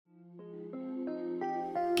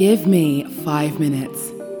Give me 5 minutes.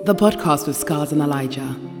 The podcast with Scars and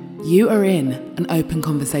Elijah. You are in an open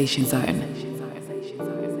conversation zone.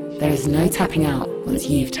 There is no tapping out once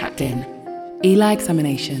you've tapped in. Eli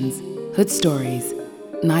examinations, hood stories,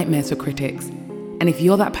 nightmares for critics. And if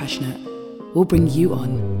you're that passionate, we'll bring you on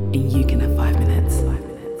and you can have 5 minutes.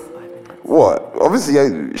 What?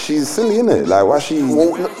 Obviously, she's silly, innit? Like, why she...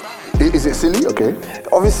 Well, is it silly? Okay.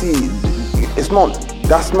 Obviously, it's not...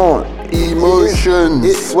 That's not... Emotions.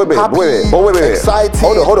 Wait. Excited.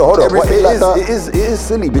 Hold on. Everything like that. It is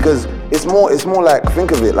silly because it's more like,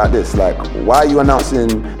 think of it like this. Like, why are you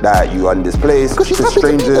announcing that you are in this place Because she's to happy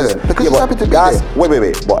strangers? to be there. Because she's happy to be guys, there.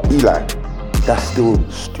 Wait. But Eli, that's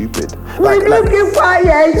still stupid. Quiet.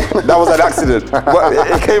 That was an accident. But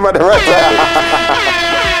it came at the right time.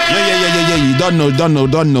 Yeah. You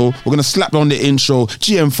don't know. We're gonna slap on the intro.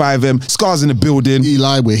 GM5M, Scars in the building.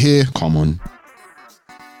 Eli, we're here. Come on.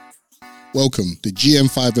 Welcome. The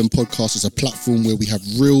GM5M podcast is a platform where we have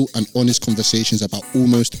real and honest conversations about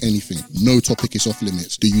almost anything. No topic is off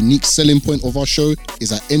limits. The unique selling point of our show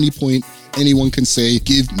is at any point, anyone can say,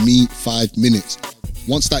 give me 5 minutes.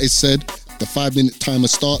 Once that is said, the 5 minute timer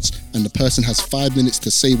starts and the person has 5 minutes to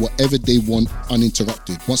say whatever they want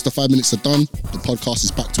uninterrupted. Once the 5 minutes are done, the podcast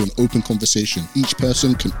is back to an open conversation. Each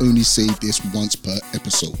person can only say this once per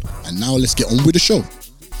episode. And now let's get on with the show.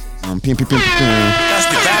 That's the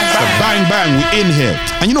bang. We're in here.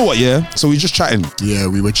 And you know what, yeah? So we're just chatting. Yeah,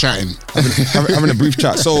 we were chatting. having a brief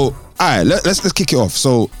chat. So, all right, let's kick it off.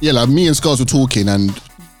 So, Yeah, like me and Scars were talking, and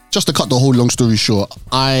just to cut the whole long story short,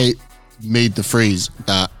 I made the phrase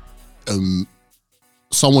that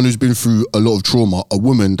someone who's been through a lot of trauma, a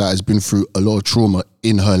woman that has been through a lot of trauma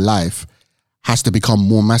in her life, has to become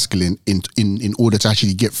more masculine in order to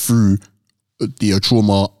actually get through the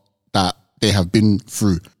trauma that they have been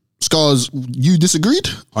through. Scars, you disagreed?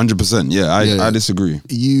 100%. Yeah, I disagree.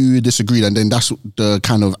 You disagreed, and then that's the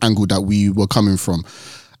kind of angle that we were coming from.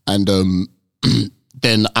 And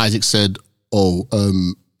then Isaac said, so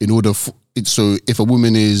if a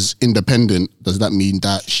woman is independent, does that mean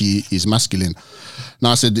that she is masculine?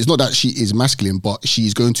 Now I said, it's not that she is masculine, but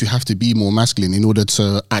she's going to have to be more masculine in order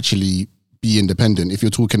to actually be independent. If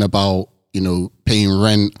you're talking about, paying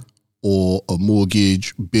rent or a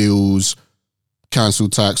mortgage, bills, council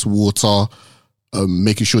tax, water,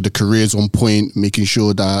 making sure the career's on point, making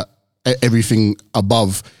sure that everything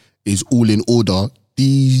above is all in order.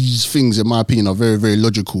 These things, in my opinion, are very, very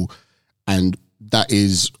logical, and that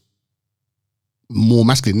is more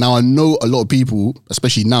masculine. Now, I know a lot of people,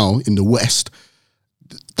 especially now in the West,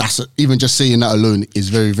 that's even just saying that alone is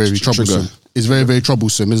very, very troublesome. It's very, very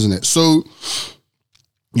troublesome, isn't it? So,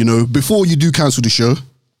 before you do cancel the show,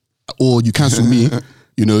 or you cancel me,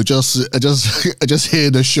 just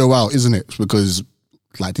hear the show out, isn't it? Because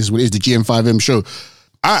like this is what it is, the GM5M show.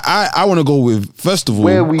 I want to go with, first of all,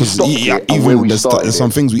 Where we stopped it and where we started there's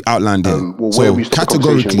some things we outlined here. Where we stopped the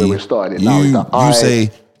conversation, where we're starting it now, is that you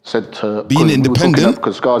say said to being independent,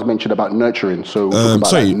 because Scars mentioned about nurturing. So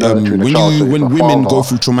when women go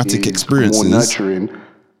through traumatic experiences, more nurturing.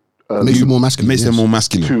 Makes them more masculine. Makes them more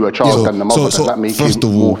masculine. To a child than the mother. Does that make first him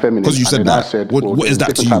of all, more feminine? because you said that, what is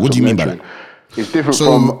that to you? What do you mean by that? It's different So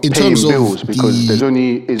from in paying terms bills of because there's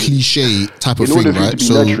only cliche type of in order thing, for you right? to be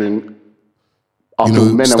So nurturing, I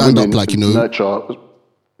feel men stand and up women like, nurture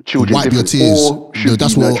children wipe your different. tears. Or should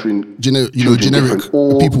That's be what nurturing generic different,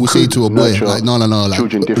 or people will say could to a boy, nurture like, no, like,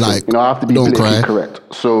 children different. like, I have to be don't politically cry,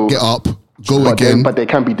 correct. So get up, go again, but there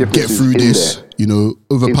can be get differences through in this, there.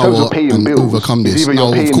 overpower paying and bills, overcome it's this. either you're Now,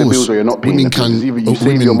 of paying the course, bills or you're not paying women the bills. can, It's either you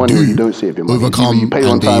save your money or you don't save your money. It's either overcome you pay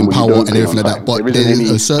on and they time or you empower don't and pay everything on like that. time. But There isn't there's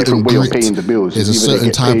any a certain different way of grit, paying the bills. there's a It's either they certain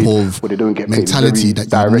get type paid of or they don't get paid. It's mentality very that you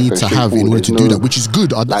direct need and to have in order to do that, which is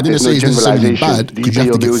good. I didn't say it's necessarily bad because you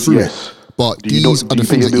have to get through it. But these are the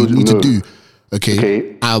things that you need to do.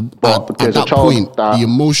 Okay. At that point, the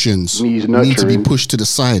emotions need to be pushed to the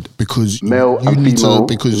side because male you and need female,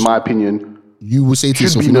 to. Because in my opinion, you will say to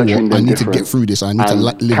yourself, you know what, I need to get through this. I need to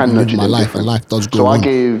live my life, and life does go on. So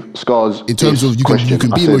I gave Scars in terms of you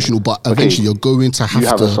can be emotional, but eventually you're going to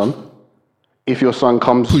have a son. If your son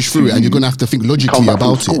comes push through it, and you're going to have to think logically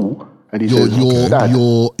about it. And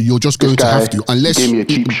you're just going to have to, unless gave me a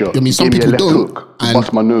cheap shot. I mean, some people don't, and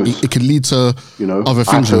it could lead to other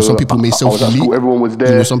things. Some people may self-delete. Everyone was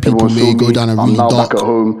there. Some people may go down a really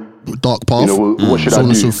dark path, what should so I on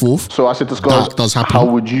do? and so forth. So I said to Scars, that does happen. how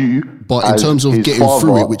would you? But in terms of getting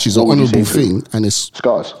through it, which is an honourable thing, and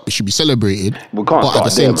Scars, it should be celebrated. We can't but at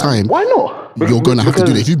the same time, why not? You're going to have to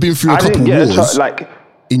do that. If you've been through a couple wars,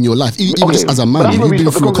 in your life. Even just as a but man, that's if where you've we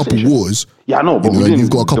been stop the through a couple conversation. wars. Yeah, I know, but you know, and you've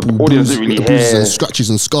got a couple the audience bruises, didn't really bruises hear and scratches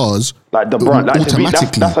and scars. like the brand. Like, to me,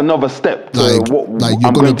 automatically, that's another step to what you're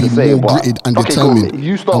I'm gonna going be to say. more But gritted and okay, determined. cool.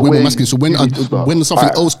 You start and way more where masculine. So you need to start. when something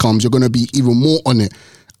Alright. else comes, you're gonna be even more on it.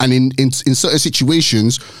 And in certain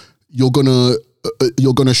situations, you're gonna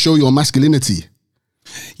show your masculinity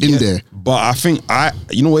in there. But I think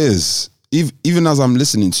you know what it is? Even as I'm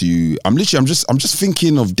listening to you, I'm just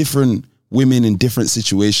thinking of different women in different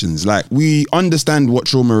situations. Like, we understand what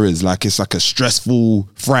trauma is. Like, it's like a stressful,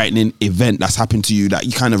 frightening event that's happened to you that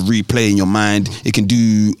you kind of replay in your mind. It can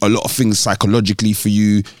do a lot of things psychologically for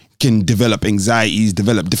you, can develop anxieties,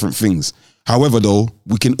 develop different things. However, though,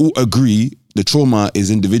 we can all agree the trauma is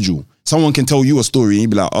individual. Someone can tell you a story and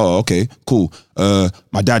you'd be like, oh, okay, cool.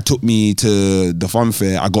 My dad took me to the fun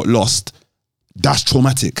fair. I got lost. That's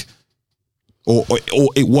traumatic. Or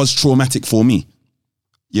it was traumatic for me.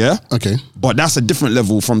 Yeah? Okay. But that's a different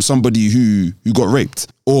level from somebody who got raped.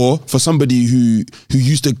 Or for somebody who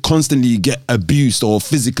used to constantly get abused or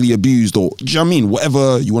physically abused, or, do you know what I mean?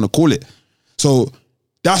 Whatever you want to call it. So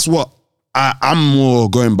that's what I'm more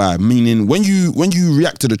going by. Meaning, when you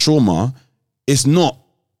react to the trauma, it's not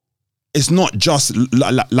just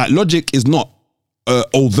like logic is not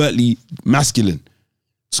overtly masculine.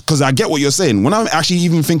 Because I get what you're saying. When I'm actually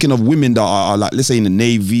even thinking of women that are like, let's say in the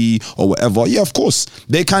Navy or whatever, yeah, of course,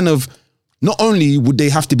 they kind of, not only would they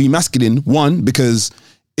have to be masculine, one, because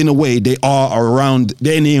in a way they're in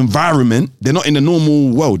the environment, they're not in the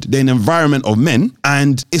normal world, they're in an environment of men,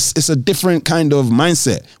 and it's a different kind of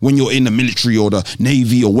mindset when you're in the military or the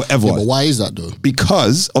Navy or whatever. Yeah, but why is that though?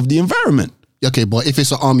 Because of the environment. Okay, but if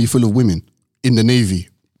it's an army full of women in the Navy,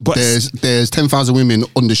 But there's 10,000 women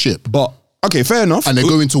on the ship. But okay, fair enough. And they're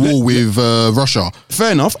going to war with Russia.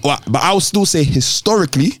 Fair enough. But I would still say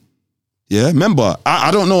historically, yeah, remember,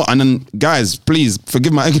 I don't know. And then, guys, please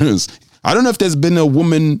forgive my ignorance. I don't know if there's been a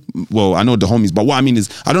woman, well, I know the homies, but what I mean is,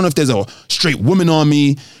 I don't know if there's a straight woman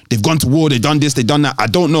army. They've gone to war, they've done this, they've done that. I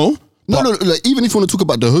don't know. No, like, even if you want to talk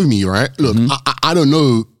about the homie, right? Look, I don't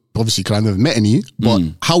know, obviously, because I've never met any, but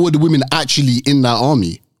how were the women actually in that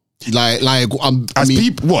army?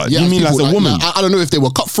 People, what? You mean as a woman? I don't know if they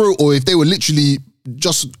were cutthroat or if they were literally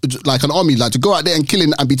just like an army, like to go out there and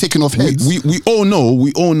killing and be taking off heads. We all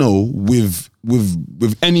know with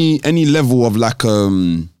any level of like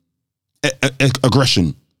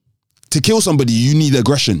aggression. To kill somebody, you need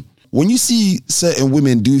aggression. When you see certain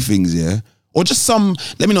women do things, yeah, or just some,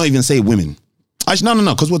 let me not even say women. Actually,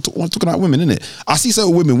 no, because we're talking about women, innit? I see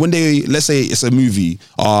certain women, when they, let's say it's a movie,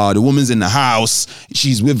 the woman's in the house,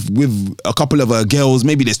 she's with a couple of her girls,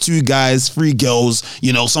 maybe there's 2 guys, 3 girls,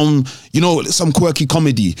 some quirky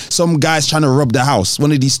comedy, some guys trying to rob the house,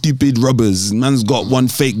 one of these stupid robbers, man's got one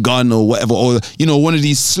fake gun or whatever, or, one of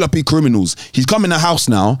these sloppy criminals. He's come in the house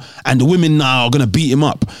now, and the women now are going to beat him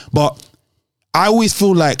up. But I always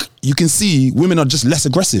feel like you can see women are just less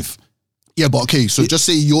aggressive. Yeah, but okay, so just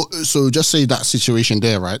say that situation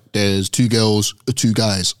there, right? There's 2 girls, 2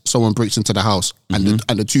 guys. Someone breaks into the house, and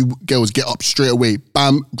the 2 girls get up straight away.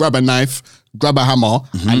 Bam, grab a knife, grab a hammer,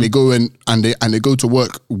 and they go and they go to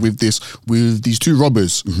work with these 2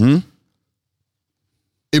 robbers. In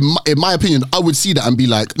my opinion, I would see that and be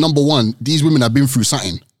like, number one, these women have been through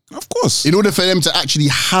something. Of course. In order for them to actually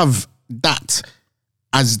have that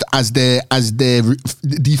as their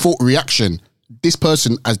default reaction. This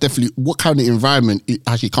person has definitely, what kind of environment it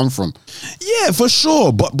actually come from? Yeah, for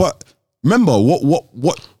sure. But remember what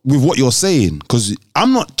with what you're saying, because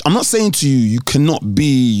I'm not saying to you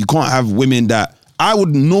you can't have women that, I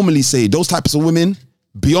would normally say those types of women,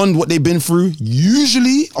 beyond what they've been through,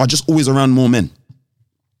 usually are just always around more men.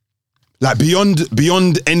 Like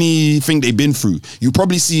beyond anything they've been through. You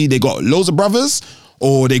probably see they got loads of brothers,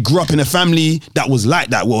 or they grew up in a family that was like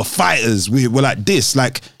that, were fighters, were like this,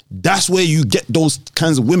 like. That's where you get those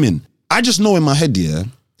kinds of women. I just know in my head, yeah,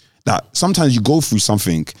 that sometimes you go through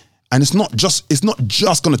something and it's not just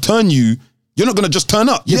going to turn you. You're not going to just turn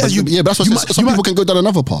up. Yeah, but that's what some people can go down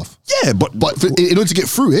another path. Yeah, but in order to get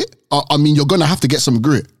through it, I mean, you're going to have to get some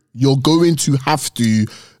grit. You are going to have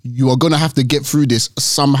to get through this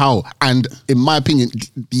somehow. And in my opinion,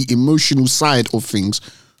 the emotional side of things,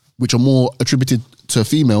 which are more attributed to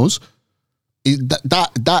females,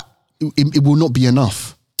 it will not be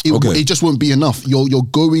enough. It just won't be enough. You're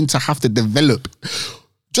going to have to develop.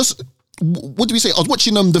 Just, what do we say? I was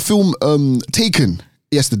watching the film Taken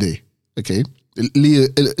yesterday. Okay,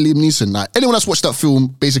 Liam Neeson. Like, anyone that's watched that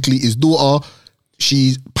film, basically his daughter,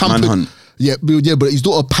 she's pampered. Manhunt. Yeah, but his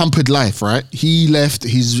daughter pampered life, right? He left.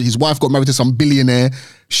 His wife got married to some billionaire.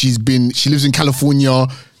 She lives in California.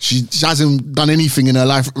 She hasn't done anything in her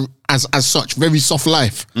life as such. Very soft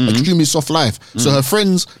life, extremely soft life. So her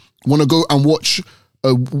friends want to go and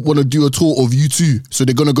want to do a tour of U2. So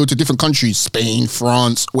they're going to go to different countries, Spain,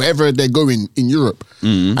 France, wherever they're going in Europe.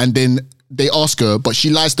 And then they ask her, but she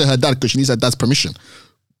lies to her dad because she needs her dad's permission.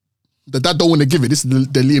 The dad don't want to give it. This is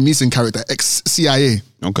the Liam Neeson character, ex-CIA.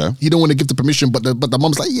 Okay. He don't want to give the permission, but the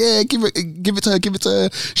mom's like, yeah, give it to her.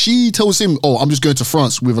 She tells him, oh, I'm just going to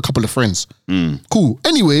France with a couple of friends. Cool.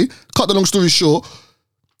 Anyway, cut the long story short,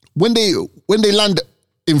 when they land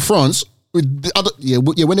in France, with the other,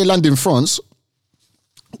 when they land in France,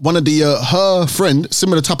 one of the her friend,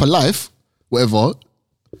 similar type of life, whatever,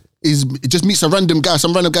 it just meets some random guy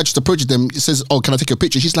just approaches them. It says, oh, can I take a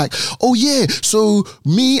picture? She's like, oh yeah, so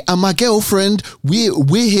me and my girlfriend,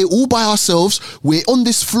 we're here all by ourselves. We're on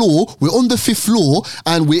this floor, we're on the 5th floor,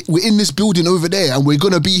 and we're in this building over there, and we're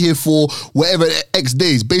gonna be here for whatever X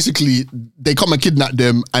days. Basically, they come and kidnap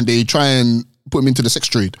them and they try and put them into the sex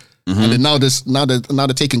trade. And then now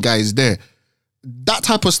the taken guy is there. That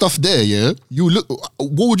type of stuff there, yeah. You look.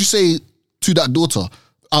 What would you say to that daughter?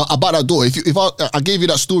 About that daughter, if I gave you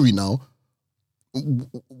that story now,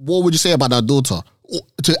 what would you say about that daughter?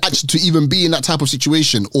 To even be in that type of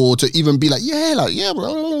situation, or to even be like,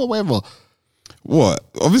 bro, whatever. What?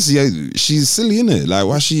 Obviously, she's silly, innit? Like,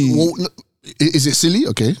 why she? Well, is it silly?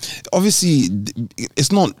 Okay. Obviously,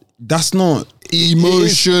 it's not. That's not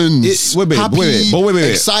emotions. Wait,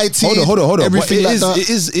 excited. Hold on. Everything like that. It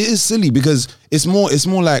is silly because it's more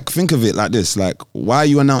like, think of it like this: like, why are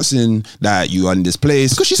you announcing that you are in this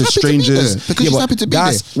place because she's to happy strangers? To be there. Because she's happy to be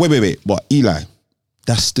there. Wait. But Eli,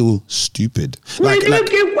 that's still stupid. Will you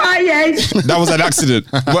keep quiet? That was an accident.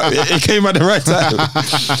 But it came at the right time.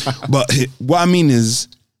 But what I mean is,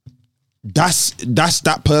 that's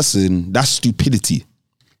that person. That's stupidity,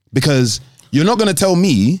 because you're not gonna tell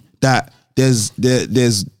me that there's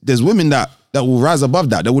women that will rise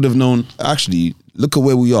above that would have known, actually, look at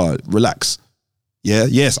where we are, relax. Yeah,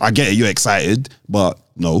 yes, I get it, you're excited, but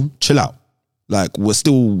no, chill out. Like, we're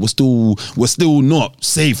still not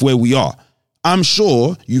safe where we are. I'm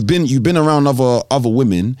sure you've been around other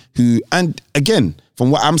women who, and again,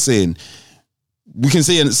 from what I'm saying, we can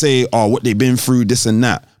say, oh, what they've been through, this and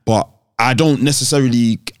that, but I don't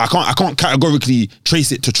necessarily, I can't categorically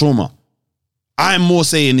trace it to trauma. I'm more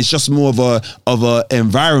saying it's just more of a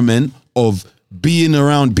environment of being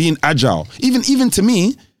around, being agile. Even to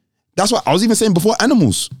me, that's what I was even saying before,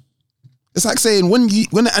 animals. It's like saying when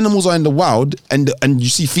the animals are in the wild and you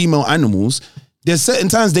see female animals, there's certain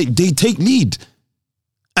times they take lead.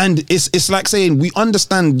 And it's like saying, we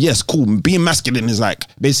understand, yes, cool, being masculine is like,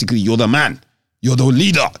 basically, you're the man, you're the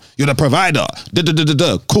leader, you're the provider,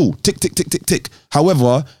 cool, tick, tick, tick, tick, tick.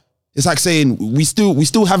 However, it's like saying we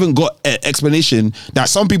still haven't got an explanation that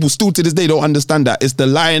some people still to this day don't understand, that it's the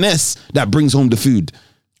lioness that brings home the food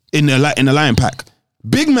in the lion pack.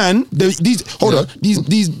 Big man, the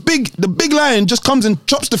big lion just comes and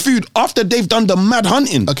chops the food after they've done the mad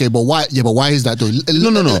hunting. Okay, but why? Yeah, but why is that though?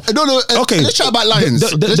 No. Okay, let's chat about lions.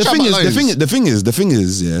 The thing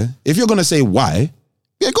is, yeah. If you're gonna say why,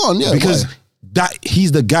 yeah, go on, yeah, because why? That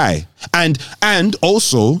he's the guy, and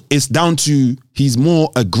also it's down to he's more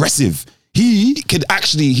aggressive.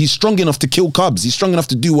 He's strong enough to kill cubs. He's strong enough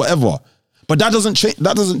to do whatever. But that doesn't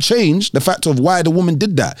change the fact of why the woman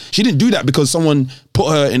did that. She didn't do that because someone put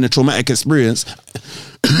her in a traumatic experience,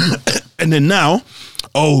 and then now,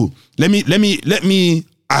 oh, let me.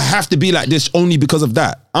 I have to be like this only because of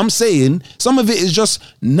that. I'm saying some of it is just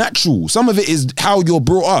natural. Some of it is how you're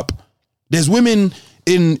brought up. There's women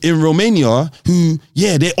in Romania who,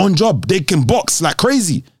 yeah, they're on job. They can box like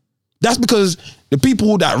crazy. That's because the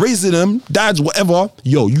people that raised them, dads, whatever,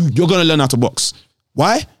 you're going to learn how to box.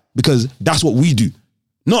 Why? Because that's what we do.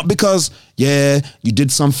 Not because, yeah, you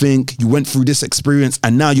did something, you went through this experience,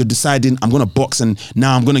 and now you're deciding I'm going to box and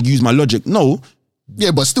now I'm going to use my logic. No.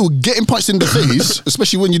 Yeah, but still getting punched in the face,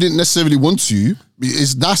 especially when you didn't necessarily want to,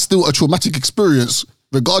 that's still a traumatic experience.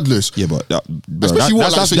 Regardless, yeah, but especially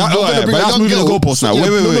that's moving the goalpost now.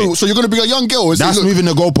 Wait. So you're gonna bring a young girl? That's moving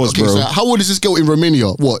the goalpost, bro. So how old is this girl in Romania?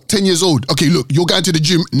 What, 10 years old? Okay, look, you're going to the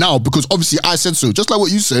gym now because obviously I said so. Just like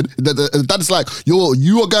what you said, that is like you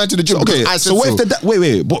are going to the gym. Okay, I said so.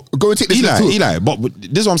 Wait, but go and take this. Eli. But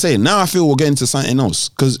this is what I'm saying. Now I feel we're getting to something else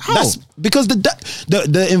because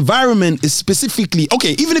the environment is specifically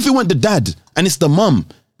okay. Even if it weren't the dad and it's the mum,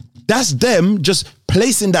 that's them just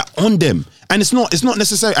placing that on them. And it's not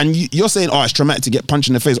necessary. And you're saying, oh, it's traumatic to get punched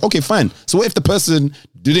in the face. Okay, fine. So what if the person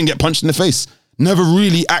didn't get punched in the face? never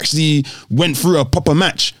really actually went through a proper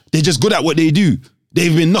match. They're just good at what they do.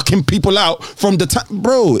 They've been knocking people out from the time,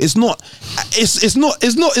 bro. It's not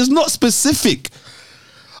specific.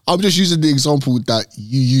 I'm just using the example that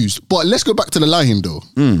you used. But let's go back to the lion though.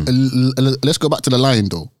 Let's go back to the lion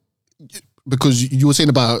though. Because you were saying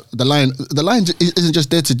about the lion. The lion isn't just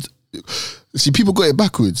there to... See, people got it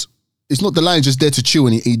backwards. It's not the lion just there to chill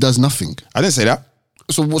and he does nothing. I didn't say that.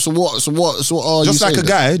 So what are just you like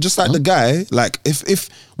saying? The guy, like if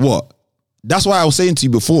what? That's why I was saying to you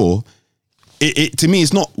before, it to me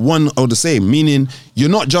it's not one or the same. Meaning you're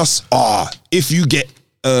not just if you get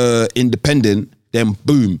independent, then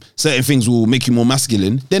boom, certain things will make you more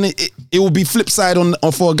masculine. Then it will be flip side on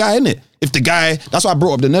for a guy, innit? If the guy, that's why I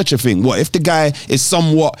brought up the nurture thing. What if the guy is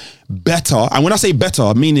somewhat better? And when I say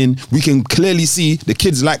better, meaning we can clearly see the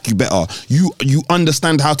kids like you better. You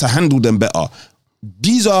understand how to handle them better.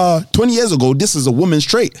 These are 20 years ago. This is a woman's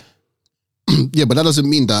trait. Yeah, but that doesn't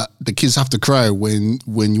mean that the kids have to cry when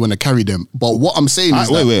you want to carry them. But what I'm saying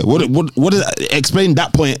is wait. What is, explain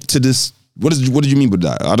that point to this? What did you mean with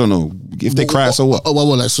that? I don't know. If they cry, so what?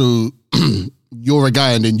 Well, like so. You're a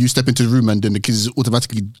guy and then you step into the room and then the kids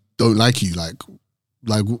automatically don't like you. Like,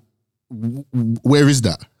 where is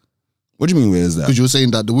that? What do you mean? Where is that? Because you're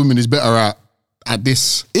saying that the woman is better at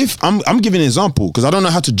this. If I'm giving an example because I don't know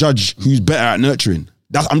how to judge who's better at nurturing.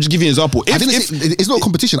 I'm just giving you an example. It's not a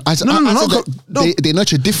competition. They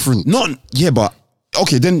nurture different. But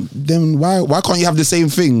okay. Then why can't you have the same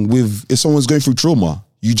thing with if someone's going through trauma?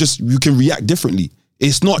 You can react differently.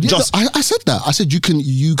 It's not just. I said that. I said you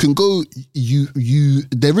can go.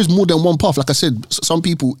 There is more than one path. Like I said, some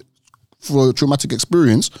people for a traumatic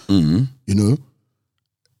experience, you know,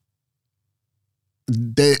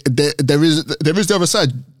 there is the other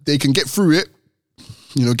side. They can get through it,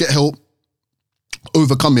 you know, get help,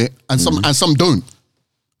 overcome it, and some don't.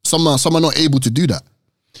 Some are not able to do that.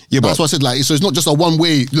 Yeah, but that's why I said so it's not just a one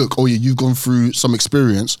way. Look, you've gone through some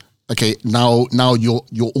experience. Okay, now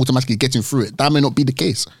you're automatically getting through it. That may not be the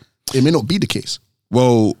case. It may not be the case.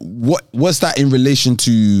 Well, what's that in relation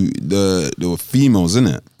to the females, isn't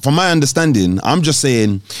it? From my understanding, I'm just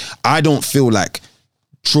saying I don't feel like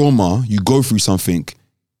trauma, you go through something,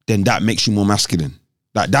 then that makes you more masculine.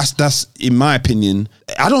 Like that's in my opinion.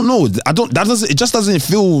 I don't know. It just doesn't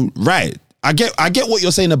feel right. I get what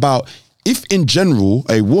you're saying about if in general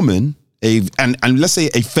a woman and let's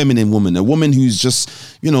say a feminine woman, a woman who's just,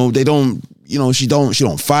 she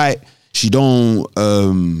don't fight, she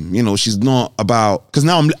don't, she's not about, because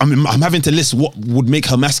now I'm having to list what would make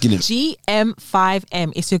her masculine.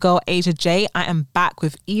 GM5M, it's your girl Asia J. I am back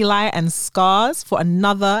with Eli and Scars for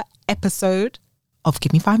another episode of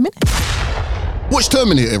Give Me 5 Minutes. Watch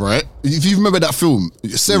Terminator, right? If you remember that film,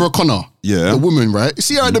 Sarah Connor, the woman, right? You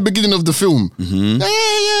see her at the beginning of the film.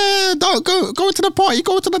 Yeah, don't go to the party,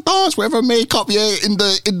 go to the dance, whatever, makeup,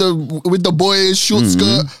 with the boys, short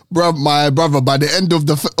skirt, my brother. By the end of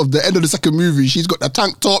the second movie, she's got the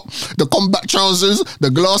tank top, the combat trousers, the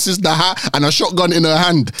glasses, the hat, and a shotgun in her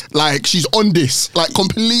hand. Like she's on this, like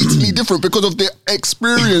completely different because of the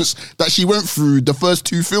experience that she went through the first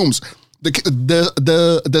two films.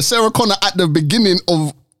 The Sarah Connor at the beginning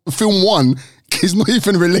of film 1 is not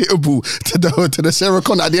even relatable to the Sarah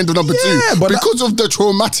Connor at the end of number 2, but because of the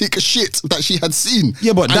traumatic shit that she had seen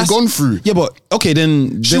and gone through. Yeah, but okay,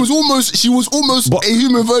 then she was almost a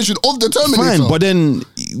human version of the Terminator. Fine, but then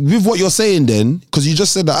with what you're saying, then because you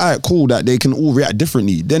just said that, alright, cool, that they can all react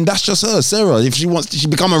differently. Then that's just her, Sarah. If she wants, she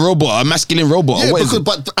become a robot, a masculine robot. Yeah, or what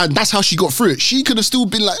but and that's how she got through it. She could have still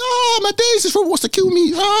been like, my days, this robot wants to kill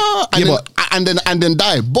me, and then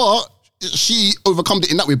die, but she overcome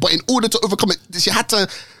it in that way. But in order to overcome it, things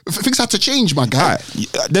had to change, my guy.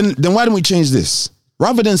 Right. Then why don't we change this?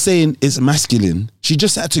 Rather than saying it's masculine, she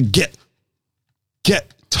just had to get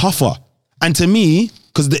tougher. And to me,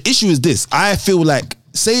 because the issue is this, I feel like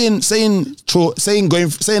saying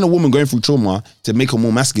a woman going through trauma to make her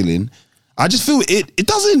more masculine, I just feel it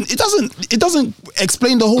doesn't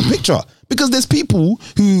explain the whole picture. Because there's people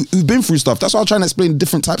who've been through stuff. That's why I'm trying to explain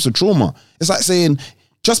different types of trauma. It's like saying,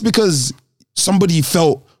 just because somebody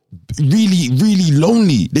felt really, really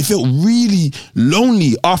lonely, they felt really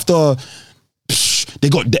lonely after they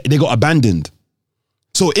got abandoned.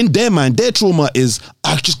 So in their mind, their trauma is,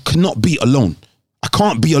 I just cannot be alone. I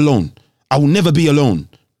can't be alone. I will never be alone.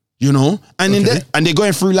 And they're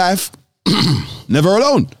going through life never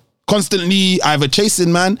alone. Constantly either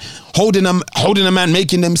chasing man, holding a man,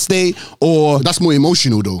 making them stay, or that's more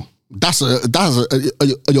emotional though.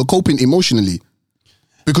 You're coping emotionally.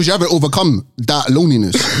 Because you haven't overcome that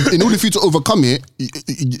loneliness. In order for you to overcome it,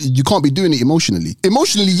 you can't be doing it emotionally.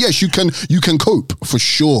 Emotionally, yes, you can cope for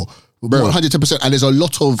sure. Bro. 110%. And there's a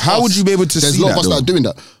lot of How would you be able to There's see a lot that, of us that though? are doing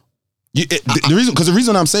that. The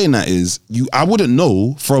reason I'm saying that is I wouldn't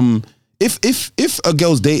know from if a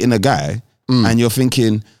girl's dating a guy and you're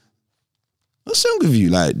thinking, what's wrong with you?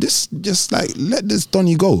 Like this, just like let this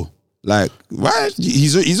Donny go. Like why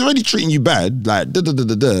he's already treating you bad. Like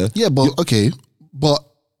Yeah, but okay, but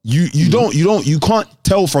you can't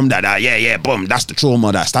tell from that. Boom, that's the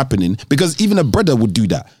trauma that's happening because even a brother would do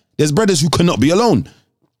that. There's brothers who cannot be alone.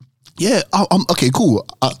 yeah, okay, cool.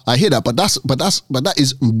 I hear that, but that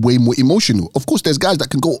is way more emotional. Of course, there's guys that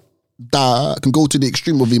can go to the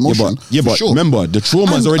extreme of emotion. But sure. remember, the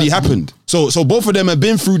trauma has already happened. So both of them have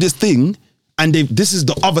been through this thing, and this is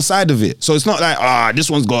the other side of it. So it's not like this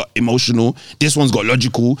one's got emotional, this one's got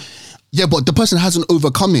logical. Yeah, but the person hasn't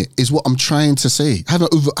overcome it, is what I'm trying to say. I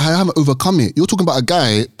haven't overcome it. You're talking about a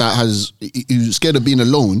guy that he's scared of being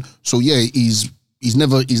alone. So yeah, he's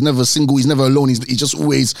never single. He's never alone. He's just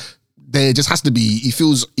always. There just has to be. He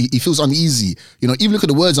feels uneasy. You know, even look at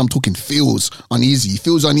the words I'm talking. Feels uneasy. He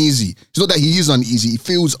feels uneasy. It's not that he is uneasy. He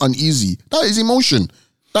feels uneasy. That is emotion.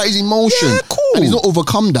 Yeah, cool. And he's not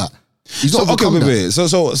overcome that. He's not overcome that. Wait.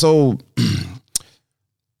 So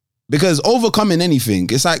because overcoming anything,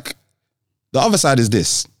 it's like the other side is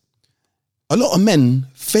this. A lot of men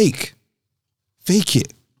fake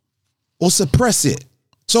it, or suppress it.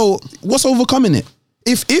 So what's overcoming it?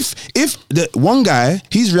 If the one guy,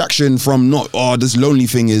 his reaction from this lonely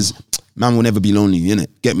thing is, man will never be lonely, innit?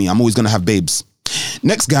 Get me? I'm always gonna have babes.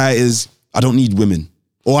 Next guy is, I don't need women,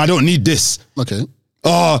 or I don't need this. Okay.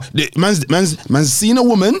 Man's seen a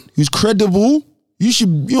woman who's credible. You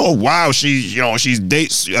should, wow, she's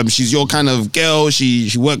dates. She's your kind of girl.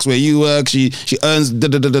 She works where you work. She earns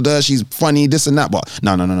She's funny, this and that. But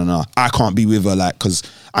no. I can't be with her, like, because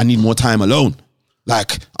I need more time alone.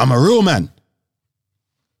 Like, I'm a real man.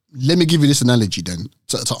 Let me give you this analogy then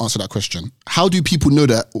to answer that question. How do people know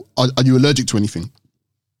that? Are you allergic to anything?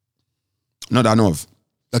 Not that I know of.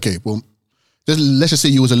 Okay, well, let's just say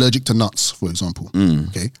you was allergic to nuts, for example.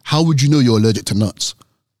 Okay, how would you know you're allergic to nuts?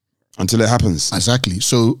 Until it happens. Exactly.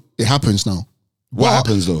 So it happens now. What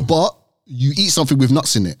happens though? But you eat something with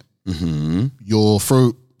nuts in it. Mm-hmm. Your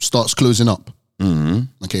throat starts closing up. Mm-hmm.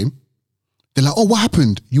 Okay. They're like, oh, what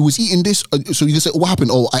happened? You was eating this. So you just say, what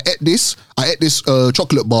happened? Oh, I ate this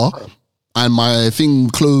chocolate bar and my thing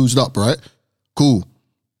closed up, right? Cool.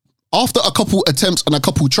 After a couple attempts and a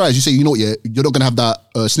couple tries, you say, you know what, yeah, you're not going to have that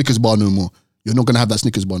Snickers bar no more. You're not going to have that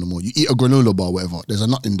Snickers bar no more. You eat a granola bar, whatever. There's a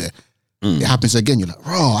nut in there. It happens again. You're like,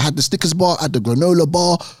 bro, I had the Snickers bar, I had the granola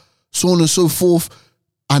bar, so on and so forth.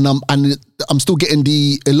 And I'm still getting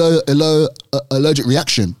the allergic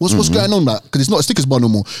reaction. What's going on, that? Because it's not a Snickers bar no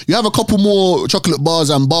more. You have a couple more chocolate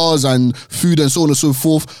bars and food and so on and so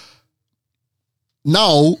forth.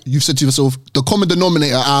 Now you've said to yourself, the common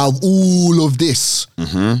denominator out of all of this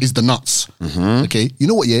is the nuts. Okay, you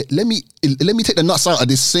know what? Yeah, let me take the nuts out of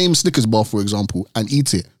this same Snickers bar, for example, and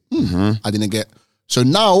eat it. I didn't get. So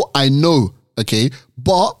now I know. Okay,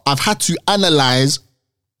 but I've had to analyze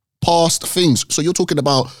past things. So you're talking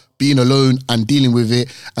about being alone and dealing with it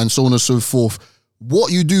and so on and so forth.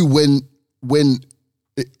 What you do when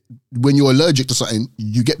you're allergic to something,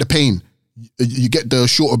 you get the pain. You get the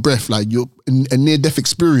short of breath, like you're in a near-death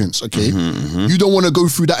experience, okay? You don't want to go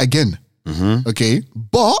through that again, okay?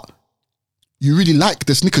 But you really like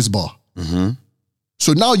the Snickers bar.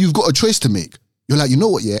 So now you've got a choice to make. You're like, you know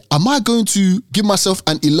what, yeah? Am I going to give myself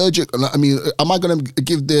am I going to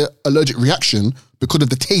give the allergic reaction because of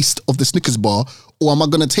the taste of the Snickers bar, or am I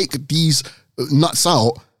going to take these nuts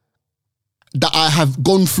out that I have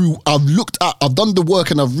gone through, I've looked at, I've done the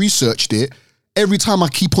work and I've researched it. Every time I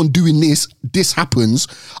keep on doing this happens.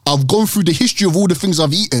 I've gone through the history of all the things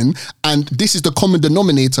I've eaten, and this is the common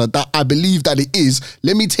denominator that I believe that it is.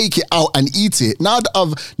 Let me take it out and eat it. Now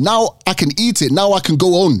I can eat it. Now I can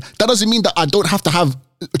go on. That doesn't mean that I don't have to have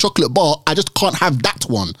a chocolate bar. I just can't have that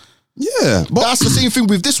one. Yeah, but that's the same thing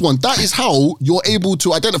with this one. That is how you're able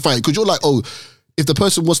to identify it, because you're like, oh, if the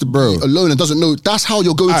person wants to be alone and doesn't know, that's how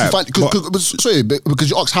you're going to find it. Because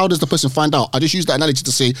you ask, how does the person find out? I just use that analogy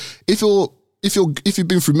to say, if you've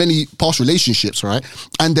been through many past relationships, right,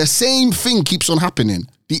 and the same thing keeps on happening,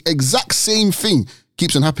 the exact same thing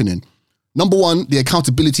keeps on happening. Number one, the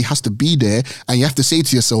accountability has to be there, and you have to say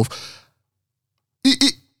to yourself,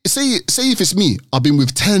 say if it's me, I've been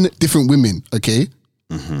with 10 different women, okay?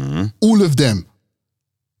 All of them,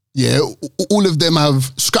 yeah, all of them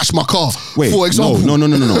have scratched my car, for example. No.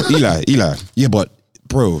 Eli. Yeah, but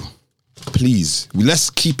bro, please, let's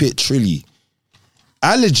keep it trilly.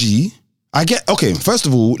 Allergy, I get, okay, first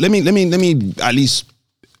of all, let me at least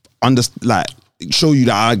show you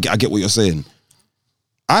that I get what you're saying.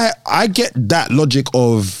 I get that logic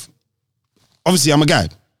of, obviously I'm a guy.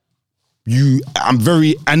 I'm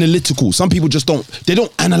very analytical. Some people just they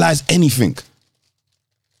don't analyze anything.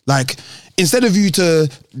 Like, instead of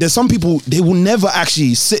there's some people, they will never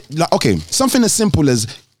actually sit, like, okay, something as simple as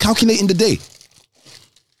calculating the day.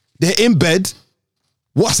 They're in bed,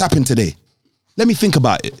 what's happened today? Let me think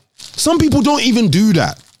about it. Some people don't even do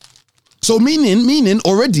that. So meaning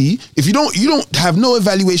already, if you don't have no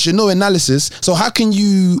evaluation, no analysis, so how can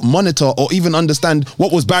you monitor or even understand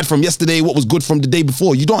what was bad from yesterday, what was good from the day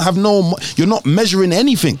before? You don't have you're not measuring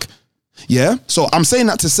anything. Yeah? So I'm saying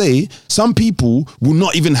that to say, some people will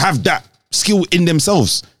not even have that skill in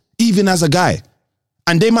themselves, even as a guy.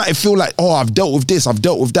 And they might feel like, oh, I've dealt with this, I've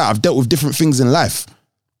dealt with that, I've dealt with different things in life.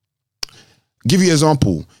 Give you an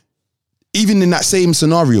example. Even in that same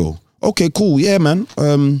scenario, okay, cool, yeah, man.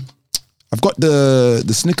 I've got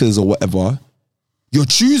the Snickers or whatever. You're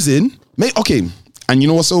choosing, mate. Okay, and you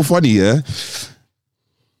know what's so funny? Yeah,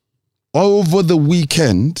 over the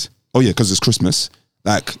weekend. Oh yeah, because it's Christmas.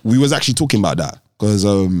 Like, we was actually talking about that because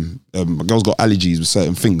my girl's got allergies with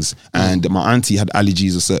certain things, and my auntie had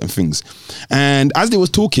allergies with certain things. And as they was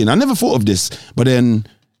talking, I never thought of this, but then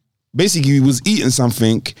basically he was eating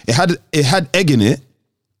something. It had egg in it,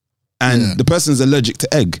 and the person's allergic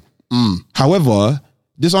to egg. However,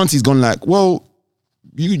 this auntie's gone like, well,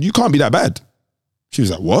 you can't be that bad. She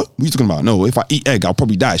was like, what? What are you talking about? No, if I eat egg, I'll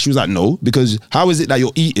probably die. She was like, no, because how is it that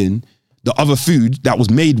you're eating the other food that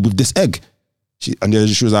was made with this egg? And then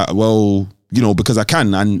she was like, well, because I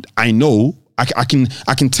can, and I know I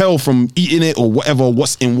can tell from eating it or whatever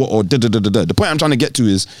what's in what or da-da-da-da-da. The point I'm trying to get to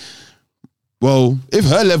is, well, if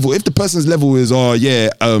the person's level is, oh yeah,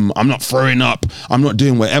 I'm not throwing up, I'm not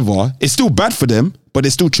doing whatever, it's still bad for them, but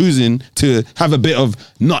they're still choosing to have a bit of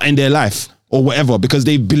nut in their life or whatever because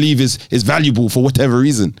they believe is valuable for whatever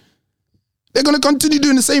reason. They're going to continue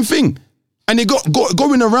doing the same thing. And they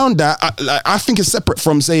going around that, I think it's separate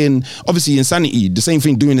from saying, obviously, insanity, the same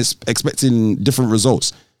thing, doing it, expecting different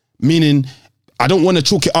results. Meaning, I don't want to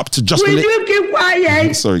chalk it up to just... Will you keep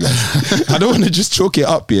quiet? Sorry, guys. I don't want to just chalk it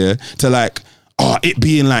up, to like, it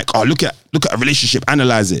being like, look at a relationship,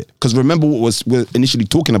 analyze it. Because remember what we're initially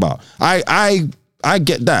talking about. I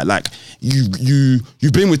get that. Like,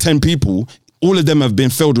 you've been with 10 people, all of them have been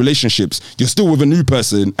failed relationships. You're still with a new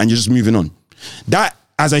person and you're just moving on. That,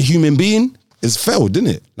 as a human being, is failed, isn't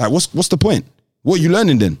it? Like, what's the point? What are you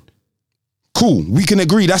learning then? Cool, we can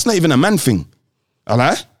agree that's not even a man thing. All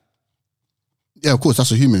right? Yeah, of course,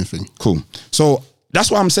 that's a human thing. Cool. So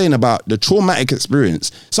that's what I'm saying about the traumatic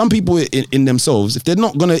experience. Some people in themselves, if they're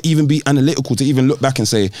not going to even be analytical to even look back and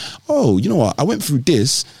say, oh, you know what, I went through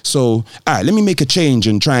this, so let me make a change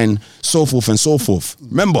and try and so forth and so forth.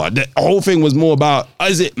 Remember, the whole thing was more about,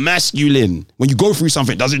 is it masculine? When you go through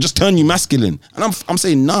something, does it just turn you masculine? And I'm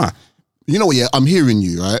saying, nah. You know what, yeah, I'm hearing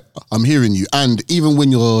you, right? I'm hearing you. And even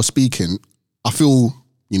when you're speaking, I feel,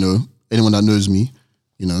 anyone that knows me,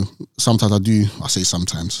 sometimes I say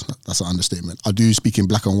sometimes, that's an understatement. I do speak in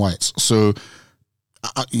black and whites. So,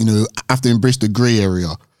 I have to embrace the gray area.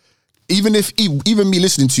 Even me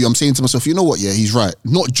listening to you, I'm saying to myself, you know what? Yeah, he's right.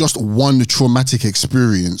 Not just one traumatic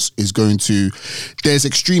experience is going to, there's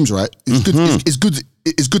extremes, right? It's good.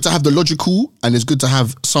 It's good to have the logical and it's good to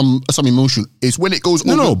have some emotion. It's when it goes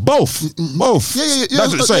both. Yeah.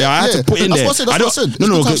 Sorry, I had to put in there. That's what I said.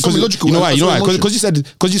 No, because you know why? Because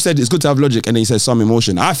you said it's good to have logic and then you said some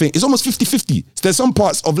emotion. I think it's almost 50-50. There's some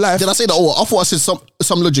parts of life. Did I say that? Oh, I thought I said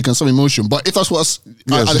some logic and some emotion. But if that's what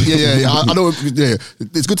I don't. Yeah,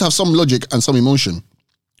 it's good to have some logic and some emotion.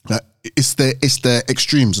 Like, it's the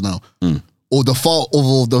extremes now. Or the far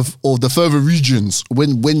or the further regions,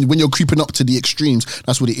 when you're creeping up to the extremes,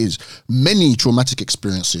 that's what it is. Many traumatic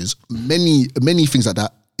experiences, many things like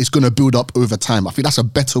that, it's gonna build up over time. I think that's a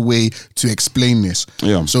better way to explain this.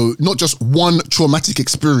 Yeah. So not just one traumatic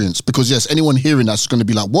experience, because yes, anyone hearing that's gonna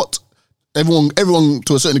be like, what? Everyone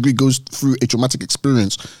to a certain degree goes through a traumatic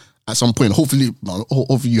experience at some point. Hopefully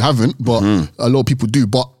you haven't, but a lot of people do.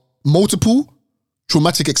 But multiple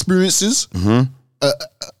traumatic experiences,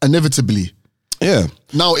 inevitably. Yeah.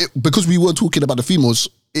 Now, because we were talking about the females,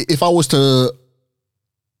 if I was to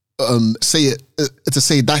say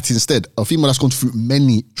that instead, a female that's gone through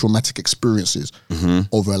many traumatic experiences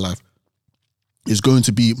over her life is going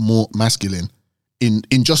to be more masculine in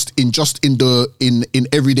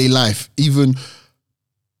everyday life. Even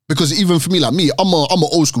because even for me, like me, I'm an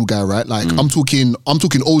old school guy, right? Like I'm talking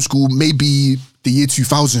old school, maybe the year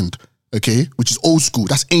 2000, okay, which is old school.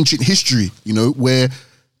 That's ancient history, where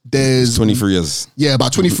there's 23 years. Yeah,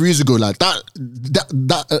 about 23 years ago, like that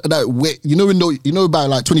way, about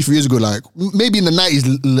like 23 years ago, like maybe in the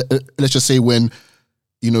 90s, let's just say when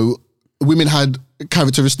you know, women had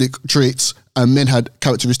characteristic traits and men had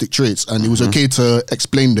characteristic traits, and it was okay to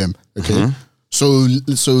explain them. Okay. So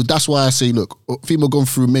that's why I say, look, female gone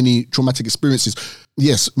through many traumatic experiences,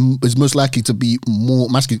 yes, is most likely to be more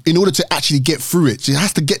masculine. In order to actually get through it, she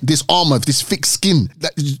has to get this armor, this thick skin.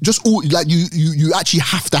 Like, just all, like you actually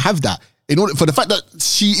have to have that in order for the fact that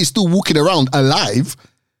she is still walking around alive.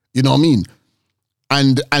 You know what I mean?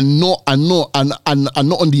 And not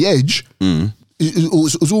on the edge. It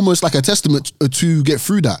was almost like a testament to get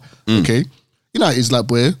through that. Okay, you know, it's like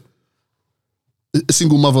where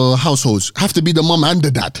single mother households have to be the mum and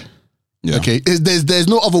the dad. Yeah. Okay, there's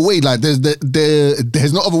no other way. Like there's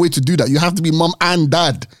no other way to do that. You have to be mum and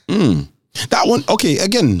dad. That one, okay.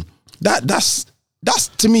 Again, that's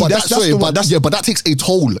to me. But that takes a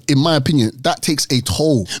toll. In my opinion, that takes a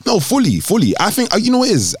toll. No, fully. I think you know what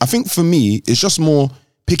it is. I think for me, it's just more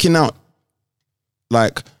picking out.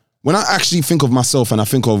 Like when I actually think of myself and I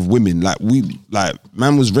think of women, like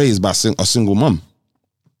man was raised by a single mum.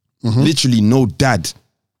 Literally no dad.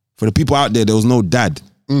 For the people out there was no dad.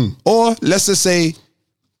 Or let's just say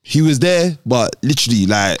he was there, but literally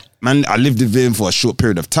like, man, I lived with him for a short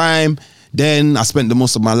period of time. Then I spent the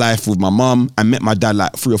most of my life with my mum. I met my dad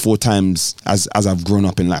like 3 or 4 times as I've grown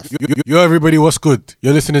up in life. Yo, everybody, what's good?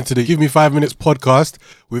 You're listening to the Give Me 5 Minutes podcast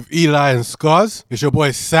with Eli and Scars. It's your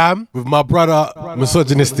boy Sam with my brother,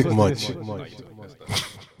 Misogynistic Munch.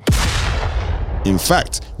 In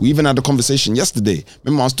fact, we even had a conversation yesterday.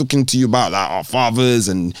 Remember I was talking to you about like our fathers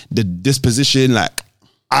and the disposition. Like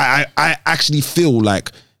I actually feel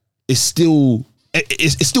like it's still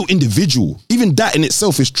individual. Even that in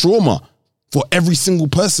itself is trauma for every single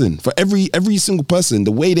person. For every single person,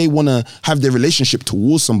 the way they want to have their relationship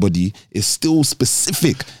towards somebody is still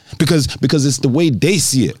specific because it's the way they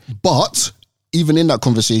see it. But even in that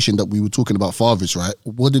conversation that we were talking about fathers, right?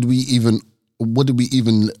 What did we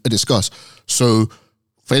even discuss? So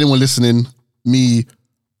for anyone listening,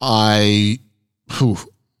 my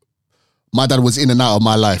dad was in and out of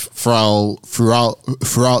my life throughout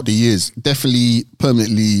the years. Definitely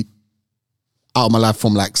permanently out of my life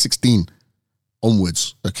from like 16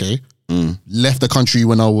 onwards. Okay. Left the country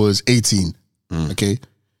when I was 18. Okay.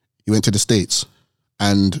 He went to the States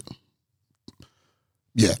and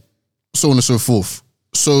yeah, so on and so forth.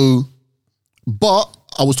 So, but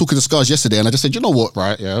I was talking to Scars yesterday and I just said, you know what,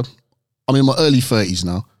 right? Yeah. I'm in my early 30s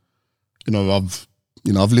now. I've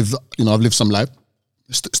lived some life.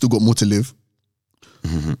 Still got more to live.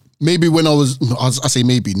 Maybe when I was in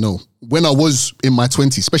my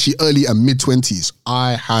 20s, especially early and mid 20s,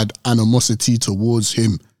 I had animosity towards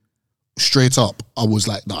him. Straight up. I was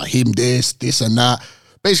like, nah, him this and that.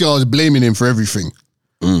 Basically, I was blaming him for everything.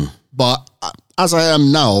 But as I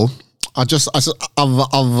am now, I've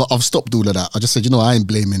stopped all of that. I just said, you know, I ain't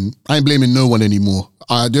blaming no one anymore.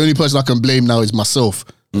 The only person I can blame now is myself.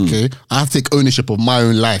 Okay, I have to take ownership of my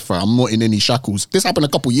own life. Right? I'm not in any shackles. This happened a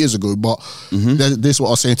couple years ago, but this is what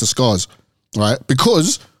I was saying to Scars, right?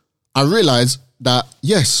 Because I realized that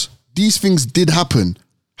yes, these things did happen.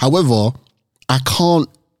 However, I can't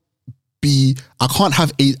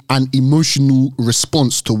have an emotional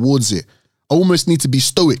response towards it. I almost need to be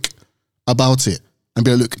stoic about it and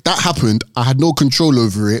be like, look, that happened. I had no control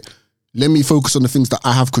over it. Let me focus on the things that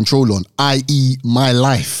I have control on, i.e. my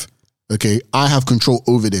life. Okay, I have control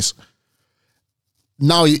over this.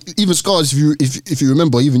 Now, even Scars, if you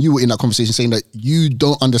remember, even you were in that conversation saying that you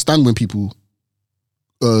don't understand when people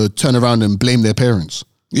turn around and blame their parents.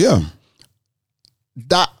 Yeah.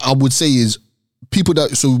 That, I would say, is people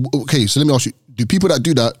that... So let me ask you, do people that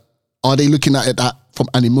do that, are they looking at that from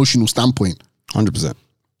an emotional standpoint? 100%.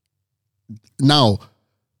 Now,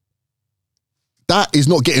 that is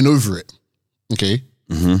not getting over it. Okay?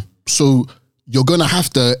 So... you're going to have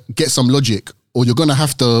to get some logic, or you're going to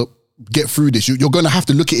have to get through this. You're going to have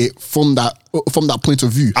to look at it from that point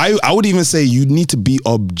of view. I would even say you need to be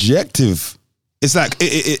objective. It's like,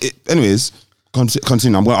 anyways,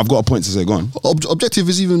 continue. I've got a point to say, go on. Objective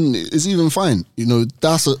is even fine. You know,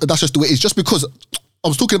 that's just the way it is. Just because I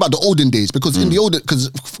was talking about the olden days, because in the olden,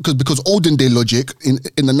 because olden day logic in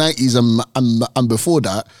the 90s and before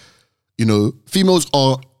that, you know, females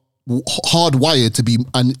are hardwired to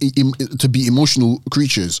be emotional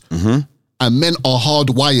creatures, and men are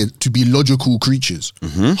hardwired to be logical creatures.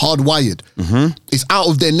 Hardwired. It's out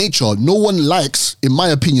of their nature. No one likes, in my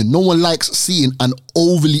opinion, seeing an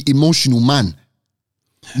overly emotional man.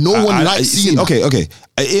 No one likes seeing. Okay.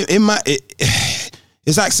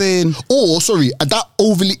 It's like saying, that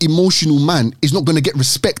overly emotional man is not going to get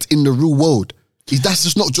respect in the real world. That's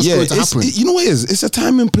just not just going to happen. You know what it is? It's a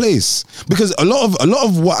time and place. Because a lot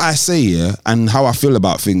of what I say here and how I feel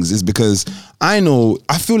about things is because I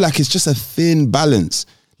feel like it's just a thin balance.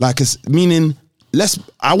 Like it's meaning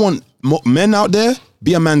I want men out there,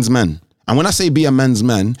 be a man's man. And when I say be a man's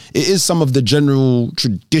man, it is some of the general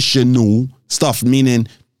traditional stuff, meaning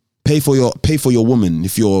pay for your woman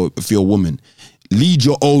if you're a woman. Lead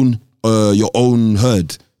your own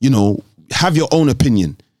herd. You know, have your own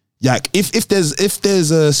opinion. Like if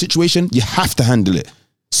there's a situation, you have to handle it.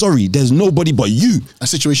 Sorry, there's nobody but you. A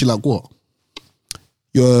situation like what?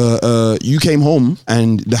 You came home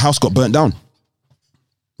and the house got burnt down.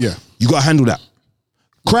 Yeah. You gotta handle that.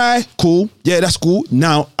 Cry, cool. Yeah, that's cool.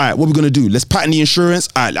 Now, all right, what are we gonna do? Let's pattern the insurance.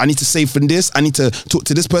 All right, I need to save for this. I need to talk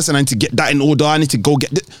to this person. I need to get that in order. I need to go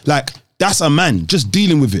get this. Like, that's a man just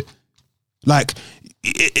dealing with it. Like,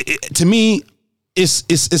 to me,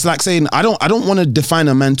 it's like saying I don't want to define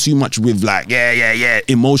a man too much with like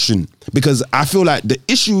emotion, because I feel like the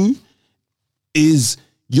issue is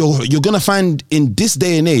you're gonna find in this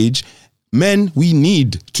day and age, men, we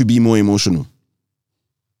need to be more emotional.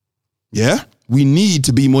 Yeah, we need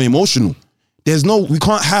to be more emotional. We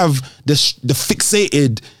can't have the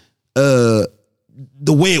fixated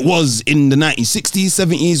the way it was in the 1960s,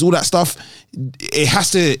 70s, all that stuff. It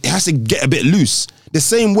has to get a bit loose. The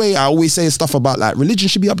same way I always say stuff about like religion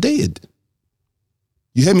should be updated.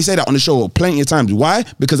 You hear me say that on the show plenty of times. Why?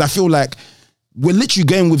 Because I feel like we're literally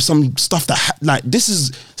going with some stuff that like this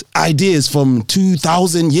is ideas from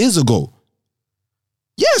 2,000 years ago.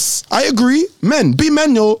 Yes, I agree. Men, be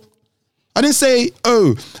men, yo. I didn't say,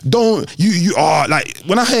 oh, don't, you are like,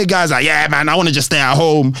 when I hear guys like, yeah, man, I want to just stay at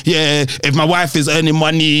home. Yeah, if my wife is earning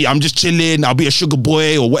money, I'm just chilling. I'll be a sugar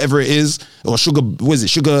boy or whatever it is. Or sugar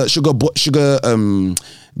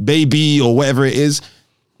baby or whatever it is.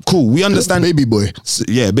 Cool, we understand. Baby boy.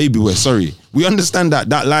 Yeah, baby boy, sorry. We understand that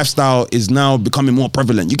lifestyle is now becoming more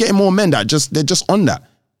prevalent. You're getting more men that they're just on that,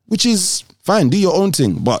 which is fine, do your own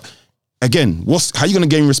thing. But again, how are you going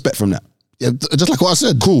to gain respect from that? Yeah, just like what I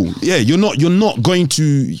said. Cool. Yeah, you're not going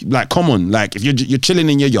to like, come on, like if you're chilling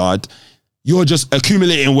in your yard, you're just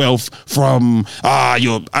accumulating wealth from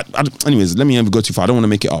anyways, let me never go too far. I don't want to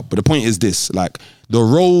make it up. But the point is this, like the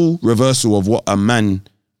role reversal of what a man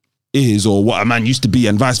is or what a man used to be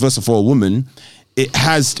and vice versa for a woman, it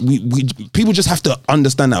has people just have to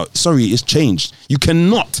understand that, sorry, it's changed. You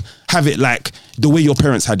cannot have it like the way your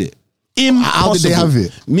parents had it. Impossible. How did they have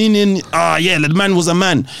it? Meaning, the man was a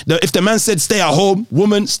man. If the man said stay at home,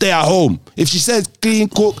 woman, stay at home. If she says clean,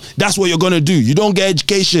 cook, that's what you're gonna do. You don't get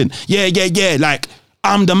education. Yeah. Like,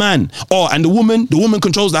 I'm the man. And the woman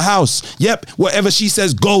controls the house. Yep, whatever she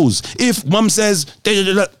says goes. If mum says,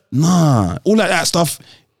 nah, all like that stuff.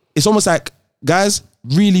 It's almost like, guys,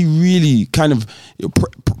 really, really kind of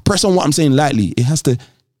press on what I'm saying lightly. It has to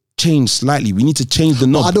change slightly. We need to change the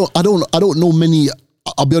knob. I don't know many.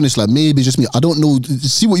 I'll be honest, like maybe just me. I don't know.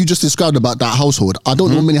 See what you just described about that household. I don't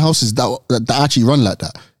know many houses that actually run like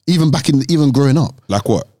that. Even growing up. Like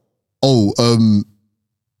what? Or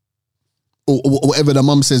whatever the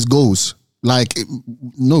mum says goes. Like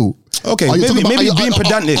no. Okay, maybe being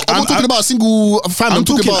pedantic. I'm talking about single family.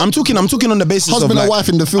 I'm talking on the basis husband of like, and wife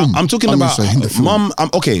in the film. I'm talking about mum.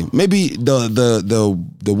 Okay, maybe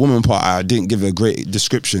the woman part I didn't give a great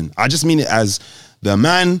description. I just mean it as the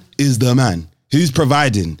man is the man. Who's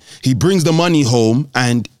providing? He brings the money home,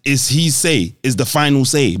 and is the final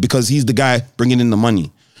say, because he's the guy bringing in the money.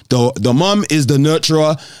 The mum is the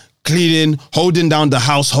nurturer, cleaning, holding down the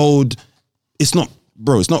household. It's not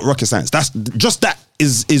rocket science. That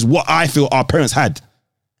is what I feel our parents had.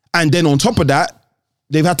 And then on top of that,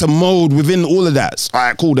 they've had to mold within all of that. All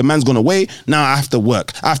right, cool. The man's gone away. Now I have to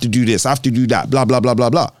work. I have to do this. I have to do that. Blah, blah, blah, blah,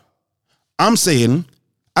 blah. I'm saying,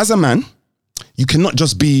 as a man, you cannot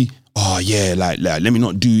just be, like let me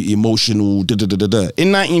not do emotional da-da-da-da-da. In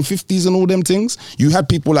 1950s and all them things, you had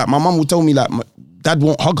people like, my mum would tell me like, dad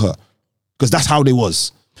won't hug her because that's how they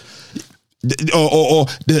was. Or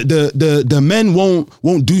the men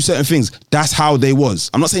won't do certain things. That's how they was.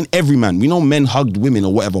 I'm not saying every man. We know men hugged women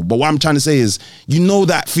or whatever. But what I'm trying to say is, you know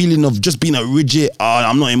that feeling of just being a rigid,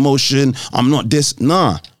 I'm not emotion, I'm not this.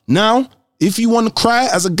 Nah. Now, if you want to cry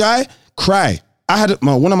as a guy, cry. I had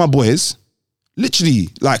one of my boys, literally,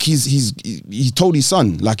 like he told his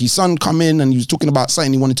son, like his son come in and he was talking about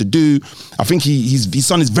something he wanted to do. I think his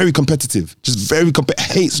son is very competitive, just very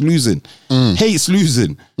hates losing. Hates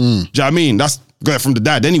losing. Do you know what I mean? That's got it from the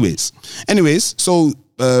dad anyways. So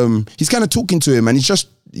he's kind of talking to him and he's just,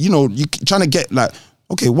 you trying to get like,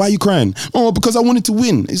 okay, why are you crying? Oh, because I wanted to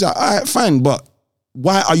win. He's like, all right, fine, but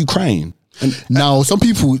why are you crying? Now, some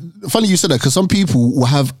people, funny you said that, because some people will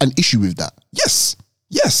have an issue with that. Yes.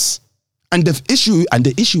 And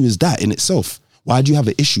the issue is that in itself. Why do you have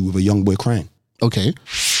an issue with a young boy crying? Okay.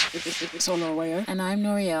 It's Ola Arroyo. And I'm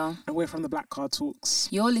Noriel. And we're from the Black Card Talks.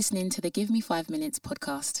 You're listening to the Give Me 5 Minutes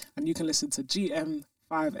podcast. And you can listen to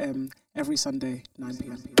GM5M every Sunday, 9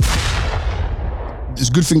 p.m. It's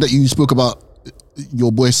a good thing that you spoke about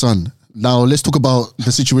your boy's son. Now, let's talk about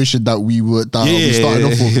the situation that we started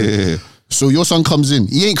off with. So your son comes in.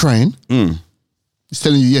 He ain't crying. He's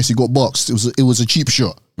telling you, yes, he got boxed. It was a cheap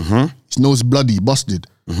shot. His nose bloody, busted.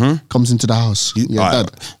 Comes into the house. Dad.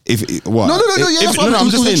 What? No. I'm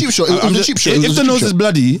just saying. A cheap shot. It was a cheap shot. If the nose is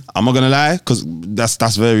bloody, I'm not gonna lie, because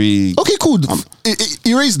that's very. Okay, cool.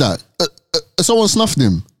 Erase that. Someone snuffed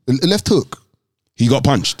him. A left hook. He got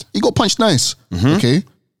punched. Nice. Okay.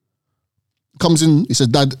 Comes in. He says,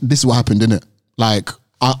 "Dad, this is what happened, innit? Like,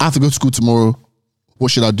 I have to go to school tomorrow.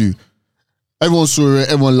 What should I do?" Everyone saw it.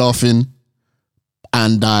 Everyone laughing.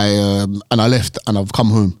 And I left, and I've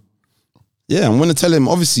come home. Yeah, I'm gonna tell him.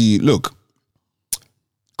 Obviously, look,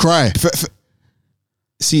 cry.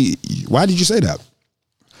 See, why did you say that?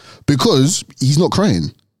 Because he's not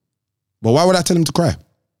crying. But why would I tell him to cry?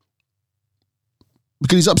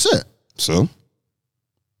 Because he's upset. So,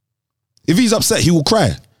 if he's upset, he will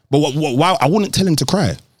cry. But why? I wouldn't tell him to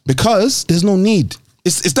cry because there's no need.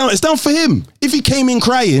 It's down for him. If he came in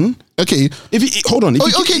crying, okay. If he hold on, cool.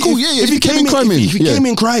 If he came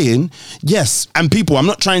in crying, yes. And people, I'm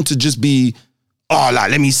not trying to just be,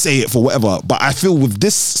 let me say it for whatever. But I feel with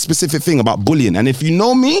this specific thing about bullying, and if you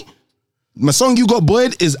know me, my song "You Got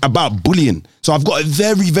Bullied" is about bullying. So I've got a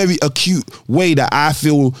very, very acute way that I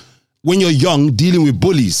feel when you're young dealing with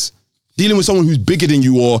bullies. Dealing with someone who's bigger than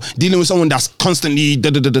you or dealing with someone that's constantly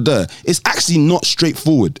da-da-da-da-da. It's actually not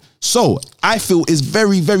straightforward. So I feel it's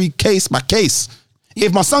very, very case by case.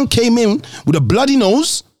 If my son came in with a bloody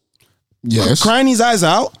nose, yes, crying his eyes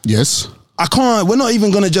out, yes, we're not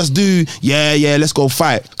even going to just do, let's go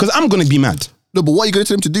fight. Because I'm going to be mad. No, but what are you going to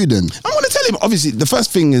tell him to do then? I'm going to tell him, obviously, the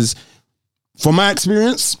first thing is, from my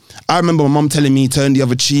experience, I remember my mum telling me, turn the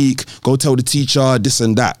other cheek, go tell the teacher, this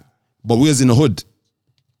and that. But we was in the hood.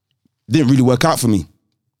 Didn't really work out for me.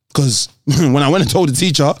 Because when I went and told the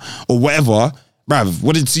teacher or whatever, bruv,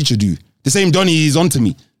 what did the teacher do? The same Donnie is onto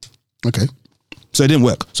me. Okay. So it didn't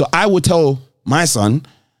work. So I would tell my son,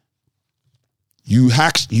 you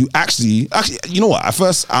actually, you know what? At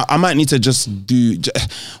first, I might need to just do,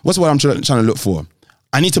 what's what I'm trying to look for?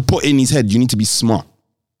 I need to put in his head, you need to be smart.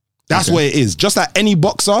 That's where it is. Just like any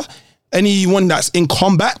boxer, anyone that's in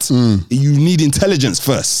combat, you need intelligence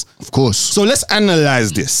first. Of course. So let's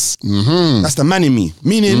analyze this. That's the man in me.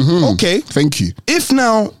 Meaning, okay. Thank you. If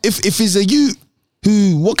it's a you,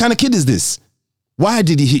 what kind of kid is this? Why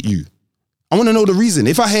did he hit you? I want to know the reason.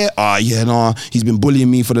 If I hear, he's been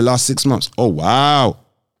bullying me for the last 6 months. Oh, wow.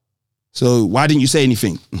 So why didn't you say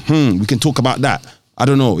anything? We can talk about that. I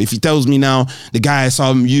don't know. If he tells me now, the guy is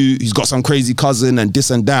he's got some crazy cousin and this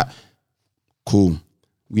and that. Cool.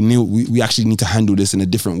 We actually need to handle this in a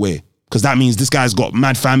different way. Because that means this guy's got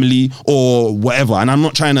mad family or whatever. And I'm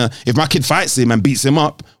not trying to, if my kid fights him and beats him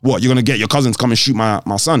up, what, you're going to get your cousin to come and shoot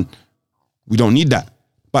my son? We don't need that.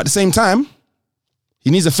 But at the same time, he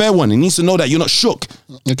needs a fair one. He needs to know that you're not shook.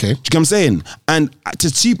 Okay. Do you get what I'm saying? And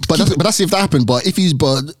to cheap. But that's if that happened. But if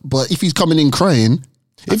he's coming in crying,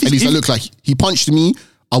 and he's like, look, like he punched me,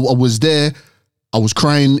 I was there, I was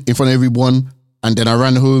crying in front of everyone, and then I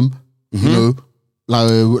ran home, you know,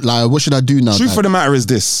 like what should I do now? Truth of the matter is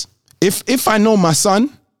this. If I know my son,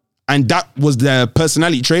 and that was their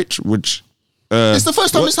personality trait, which... it's the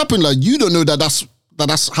first time it's happened. Like, you don't know that's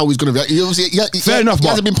how he's going to react. Fair enough, he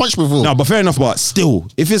hasn't been punched before. No, but fair enough, but still,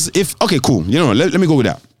 okay, cool. You know, let me go with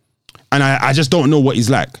that. And I just don't know what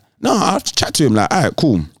he's like. No, I'll chat to him like, all right,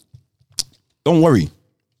 cool. Don't worry.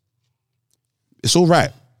 It's all right.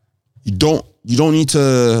 You don't need to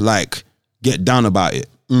like get down about it.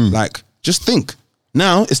 Like, just think.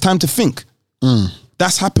 Now it's time to think.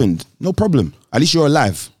 That's happened. No problem. At least you're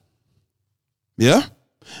alive. Yeah?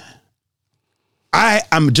 I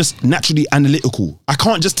am just naturally analytical. I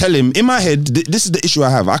can't just tell him, in my head, this is the issue I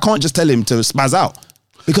have. I can't just tell him to spaz out.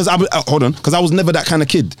 Because because I was never that kind of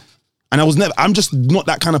kid. And I'm just not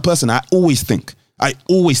that kind of person. I always think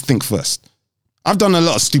first. I've done a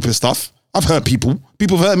lot of stupid stuff. I've hurt people.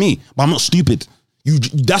 People have hurt me, but I'm not stupid.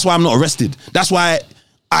 That's why I'm not arrested. That's why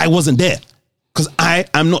I wasn't there. Because I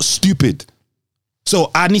am not stupid. So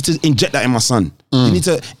I need to inject that in my son. You need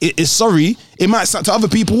to, sorry, it might sound to other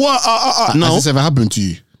people, what? No. Has this ever happened to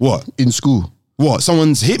you? What? In school? What?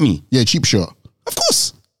 Someone's hit me? Yeah, cheap shot. Of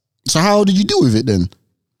course. So how did you deal with it then?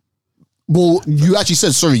 Well, you actually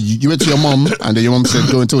said sorry. You went to your mom, and then your mom said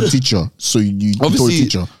go and tell the teacher. So you told the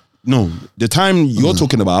teacher. No, the time you're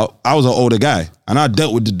talking about, I was an older guy, and I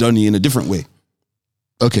dealt with the Donny in a different way.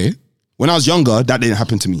 Okay. When I was younger, that didn't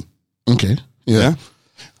happen to me. Okay. Yeah.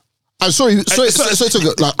 I'm sorry.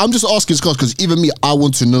 Like, I'm just asking Scars because even me, I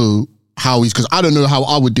want to know how he's, because I don't know how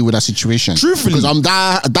I would deal with that situation. Truthfully, because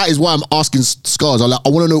that is why I'm asking Scars. I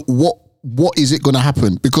want to know what is it going to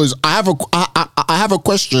happen, because I have a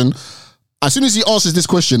question. As soon as he answers this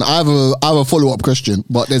question, I have a follow-up question.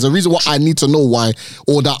 But there's a reason why I need to know why,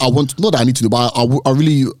 or that I want, not that I need to know, but I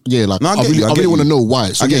really want to know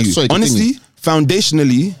why. So sorry, honestly,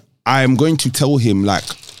 foundationally, I am going to tell him, like,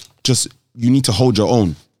 just, you need to hold your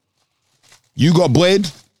own. You got buoyed,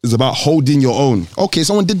 it's about holding your own. Okay,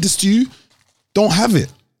 someone did this to you, don't have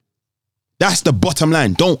it. That's the bottom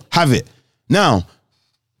line. Don't have it. Now,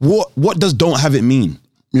 what does don't have it mean?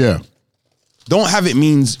 Yeah. Don't have it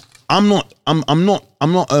means I'm not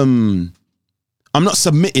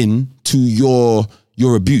submitting to your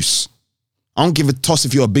abuse. I don't give a toss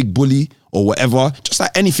if you're a big bully or whatever. Just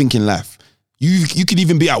like anything in life. You could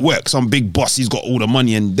even be at work, some big boss, he's got all the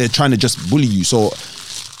money and they're trying to just bully you. So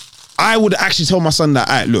I would actually tell my son that,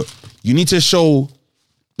 all right, look, you need to show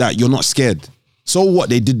that you're not scared. So what,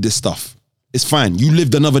 they did this stuff. It's fine. You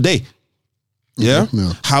lived another day. Yeah?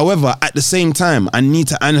 However, at the same time, I need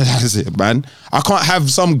to analyze it, man. I can't have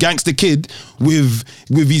some gangster kid with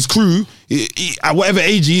his crew, at whatever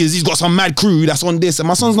age he is, he's got some mad crew that's on this, and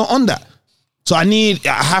my son's not on that. So I need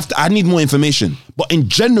more information. But in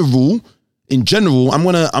general,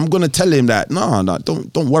 I'm gonna tell him that no,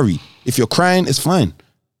 don't worry. If you're crying, it's fine.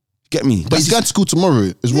 Get me? But he's going to school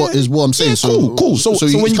tomorrow. Is what I'm saying. Yeah, cool. So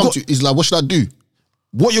when he's like, what should I do?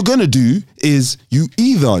 What you're gonna do is you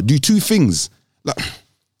either do two things. Like,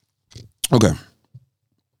 okay,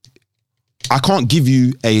 I can't give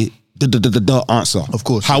you a answer. Of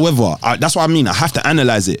course. However, that's what I mean. I have to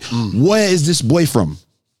analyze it. Where is this boy from?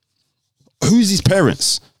 Who's his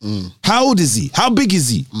parents? How old is he? How big is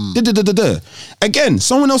he? Again,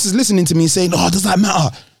 someone else is listening to me saying, "Oh, does that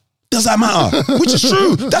matter? Does that matter?" Which is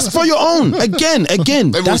true. That's for your own. Again.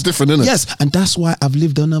 Everyone's different, isn't it? Yes, and that's why I've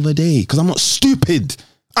lived another day, because I'm not stupid.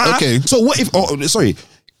 Okay. So what if? Oh, sorry.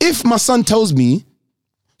 If my son tells me,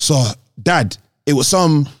 so Dad, it was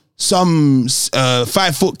some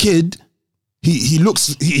 5-foot kid. He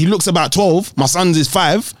looks about 12. My son is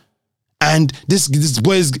 5. And this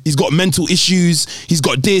boy's, he's got mental issues. He's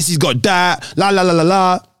got this. He's got that. La la la la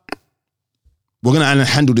la. We're gonna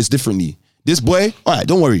handle this differently. This boy, all right,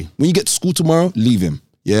 don't worry. When you get to school tomorrow, leave him.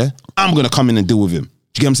 Yeah, I'm gonna come in and deal with him. Do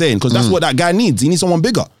you get what I'm saying? Because that's what that guy needs. He needs someone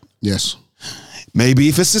bigger. Yes. Maybe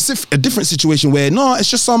if it's a different situation where no, it's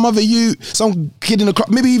just some kid in the club,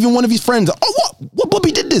 maybe even one of his friends. Oh, what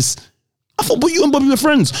Bobby did this? I thought you and Bobby were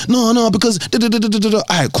friends. No, because all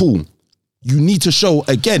right, cool. You need to show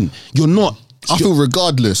again. You're not. I feel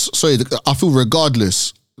regardless. I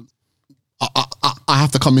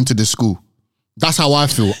have to come into this school. That's how I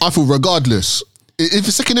feel. I feel regardless. If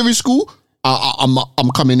it's secondary school,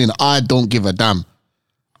 I'm coming in. I don't give a damn.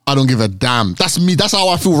 That's me. That's how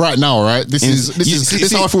I feel right now. Right. This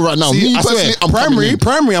is how I feel right now. Me personally, I'm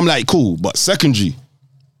primary. I'm like cool, but secondary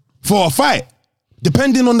for a fight.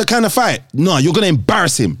 Depending on the kind of fight, no, you're gonna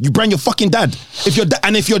embarrass him. You bring your fucking dad. If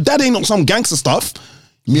your dad ain't on some gangster stuff,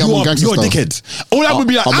 you're a dickhead. All I would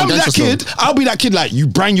be like, I'll be that kid. Like you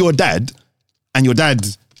bring your dad, and your dad.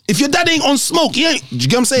 If your dad ain't on smoke, he ain't. Do you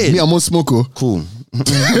get what I'm saying? Me, I'm on smoke. Cool. Cool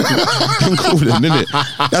then, isn't it?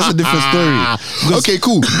 That's a different story. Okay,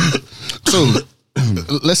 cool. So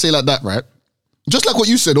let's say like that, right? Just like what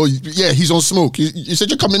you said. Oh, yeah, he's on smoke. You said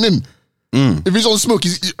you're coming in. If he's on smoke,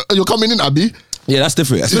 you're coming in, Abby. Yeah, that's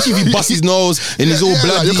different. Especially if he busts his nose and he's all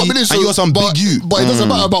bloody and you got some big you. But it doesn't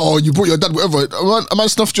matter about, you brought your dad, whatever. A man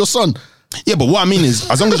snuffed your son. Yeah, but what I mean is,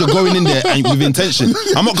 as long as you're going in there and with intention,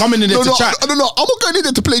 I'm not coming in there to chat. No, I'm not going in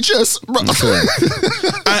there to play chess.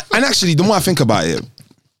 And actually, the more I think about it,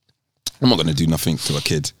 I'm not going to do nothing to a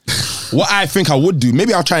kid. What I think I would do,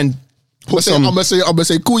 maybe I'll try and put I'm gonna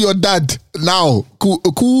say, call your dad now.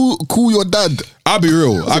 Cool your dad. I'll be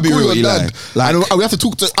real. Eli. Like, we have to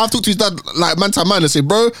talk to his dad like man to man and say,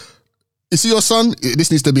 bro, you see your son? This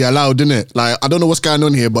needs to be allowed, innit? Like, I don't know what's going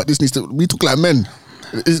on here, but we talk like men.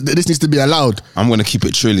 This needs to be allowed. I'm gonna keep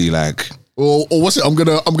it trilly, like. Or what's it? I'm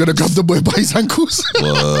gonna grab the boy by his ankles.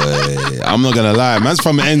 Boy, I'm not gonna lie, man's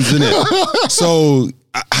from ends, innit? So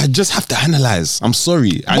I just have to analyze. I'm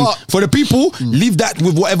sorry. And for the people, leave that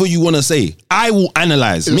with whatever you want to say. I will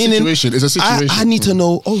analyze. It's a situation. I need to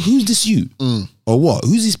know, who's this you? Or what?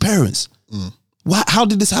 Who's his parents? How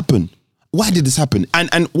did this happen? Why did this happen?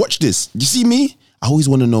 And watch this. You see me? I always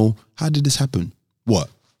want to know, how did this happen? What?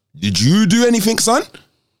 Did you do anything, son?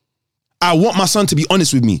 I want my son to be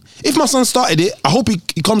honest with me. If my son started it, I hope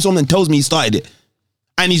he comes home and tells me he started it.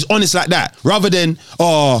 And he's honest like that. Rather than,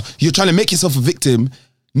 oh, you're trying to make yourself a victim.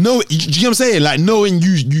 No, do you know what I'm saying? Like knowing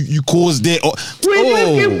you caused it. Or,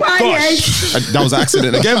 gosh. That was an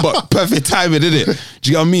accident again, but perfect timing, didn't it?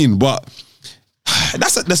 Do you know what I mean? But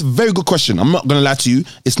that's a very good question. I'm not gonna lie to you.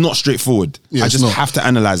 It's not straightforward. I just have to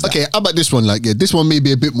analyze that. Okay, how about this one? Like, yeah, this one may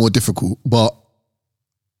be a bit more difficult, but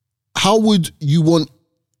how would you want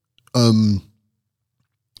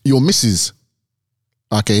your missus,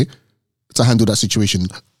 okay, to handle that situation?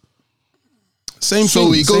 Same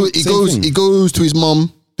so thing. He goes to his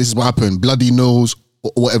mum. This is what happened. Bloody nose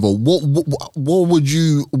or whatever. What would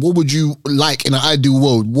you like in an ideal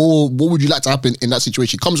world? What would you like to happen in that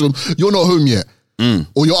situation? Comes home, you're not home yet,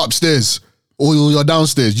 or you're upstairs, or you're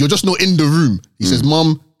downstairs. You're just not in the room. He says,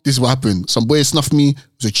 "Mum, this is what happened. Some boy snuffed me. It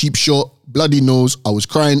was a cheap shot. Bloody nose. I was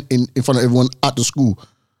crying in front of everyone at the school.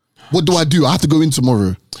 What do? I have to go in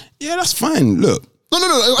tomorrow." Yeah, that's fine. Look.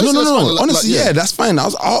 No. Honestly, yeah, that's fine. I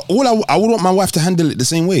would want my wife to handle it the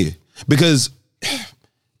same way, because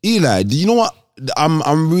Eli, do you know what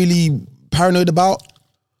I'm really paranoid about?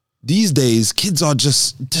 These days, kids are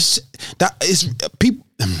just that is people.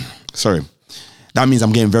 Sorry, that means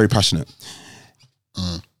I'm getting very passionate.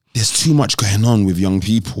 There's too much going on with young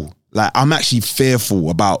people. Like, I'm actually fearful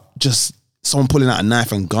about just someone pulling out a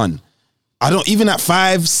knife and gun. I don't, even at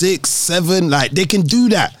 5, 6, 7, like, they can do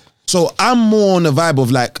that. So I'm more on the vibe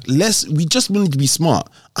of like, we just need to be smart.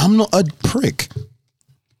 I'm not a prick.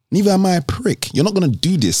 Neither am I a prick. You're not going to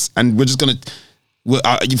do this. And we're just going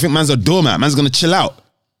to, you think man's a doormat, man's going to chill out.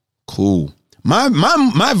 Cool. My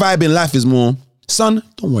vibe in life is more, son,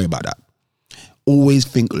 don't worry about that. Always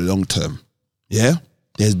think long term. Yeah?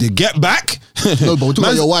 There's the get back. No, but we're talking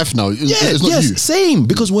about your wife now. It's not you. Same,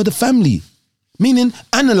 because we're the family. Meaning,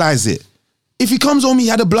 analyze it. If he comes home, he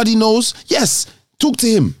had a bloody nose, yes, talk to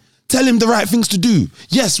him. Tell him the right things to do.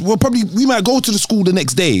 Yes, we might go to the school the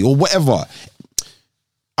next day or whatever.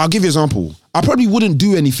 I'll give you an example. I probably wouldn't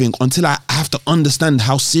do anything until I have to understand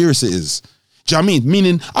how serious it is. Do you know what I mean?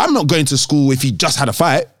 Meaning, I'm not going to school if he just had a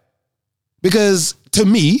fight. Because to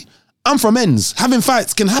me, I'm from ends. Having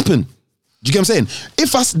fights can happen. Do you get what I'm saying?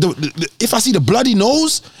 If I see the bloody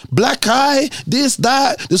nose, black eye, this,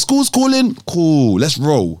 that, the school's calling, cool, let's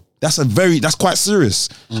roll. That's quite serious.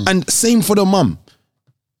 And same for the mum.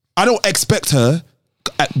 I don't expect her,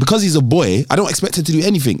 because he's a boy, I don't expect her to do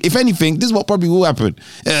anything. If anything, this is what probably will happen.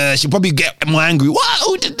 She'll probably get more angry. What?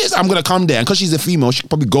 Who did this? I'm going to come there. And because she's a female, she'll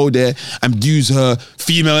probably go there and use her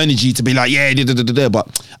female energy to be like, yeah,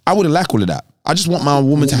 but I wouldn't like all of that. I just want my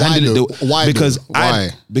woman to handle it. Why? Because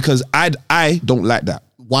I don't like that.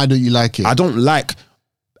 Why don't you like it? I don't like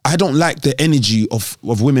the energy of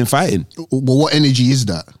women fighting. Well, what energy is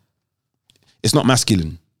that? It's not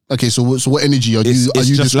masculine. Okay, so what energy are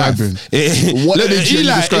you describing? What energy are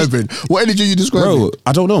you describing? What energy are you describing? Bro,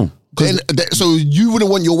 I don't know. So you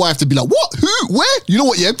wouldn't want your wife to be like, what? Who? Where? You know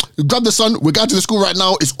what, yeah? Grab the son, we're going to the school right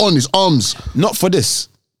now, it's on, his arms. Not for this.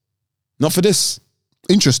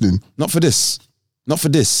 Interesting. Not for this.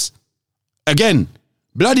 Again,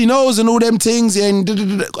 bloody nose and all them things, and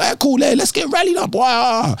cool, let's get rallied up.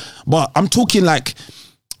 Wow. But I'm talking like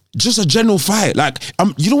just a general fight. Like,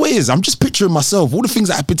 you know what it is? I'm just picturing myself, all the things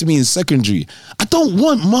that happened to me in secondary. I don't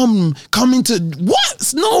want mum coming to,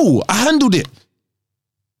 what? No, I handled it.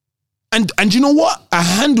 And you know what? I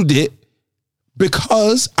handled it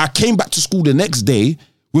because I came back to school the next day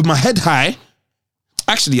with my head high.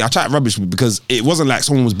 Actually, I tried rubbish because it wasn't like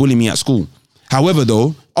someone was bullying me at school. However,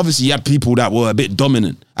 though, obviously you had people that were a bit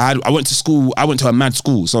dominant. I went to a mad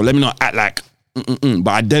school, so let me not act like,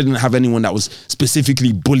 but I didn't have anyone that was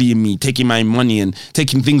specifically bullying me, taking my money and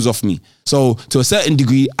taking things off me. So to a certain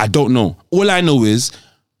degree, I don't know. All I know is,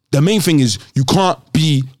 the main thing is you can't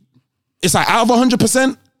be, it's like out of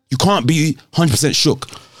 100%, you can't be 100% shook.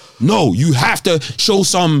 No, you have to show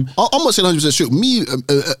some. I'm not saying 100% shook. Me,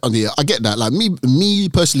 I get that. Like me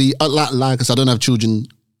personally, like, because I don't have children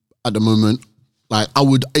at the moment. Like, I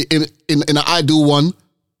would, in an ideal one,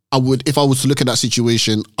 I would, if I was to look at that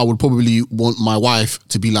situation, I would probably want my wife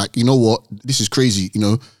to be like, you know what, this is crazy, you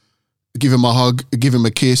know, give him a hug, give him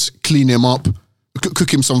a kiss, clean him up,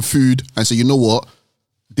 cook him some food, and say, you know what,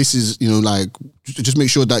 this is, you know, like, just make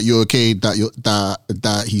sure that you're okay,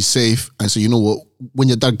 that he's safe, and so, you know what, when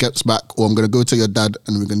your dad gets back, or I'm gonna go to your dad,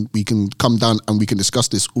 and we can come down and we can discuss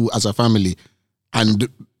this all as a family, and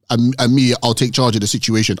me, I'll take charge of the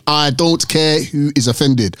situation. I don't care who is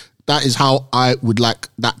offended. That is how I would like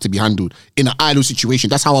that to be handled. In an ideal situation,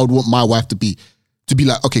 that's how I would want my wife to be. To be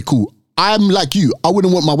like, okay, cool. I'm like you. I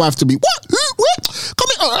wouldn't want my wife to be what? Who? What? Come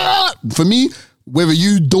here. For me, whether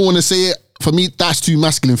you don't want to say it, for me, that's too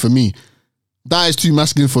masculine for me. That is too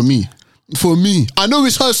masculine for me. For me, I know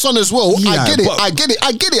it's her son as well. Yeah, I get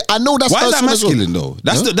it. I know that's why her is that son masculine as well.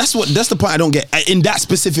 though? That's the point I don't get in that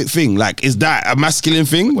specific thing. Like, is that a masculine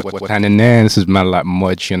thing? What happening there? This is man like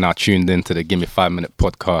Mudge. You're now tuned into the Give Me 5 Minute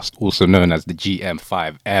podcast, also known as the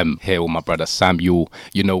GM5M. Here with my brother Samuel.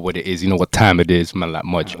 You know what it is. You know what time it is. Man like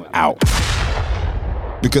Mudge out.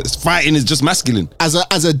 Because fighting is just masculine. As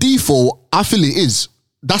a default, I feel it is.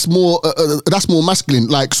 That's more masculine.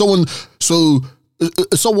 Like someone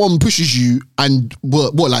pushes you and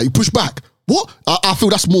what like you push back. What? I feel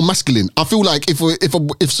that's more masculine. I feel like if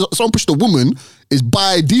someone pushed a woman, is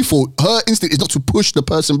by default her instinct is not to push the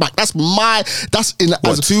person back. That's in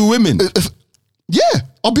as two women. Yeah,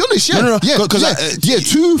 I'll be honest. Yeah, no.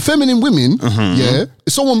 Two feminine women. Yeah,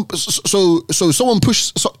 someone pushed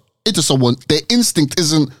into someone. Their instinct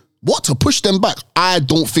isn't what to push them back. I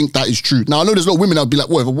don't think that is true. Now I know there's a lot of women that'll be like,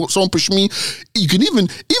 whatever. Someone push me, you can even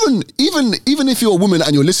if you're a woman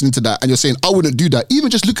and you're listening to that and you're saying I wouldn't do that.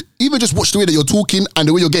 Even just watch the way that you're talking and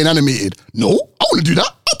the way you're getting animated. No, I wouldn't do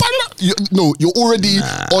that. You're already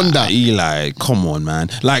on that. Eli, come on, man.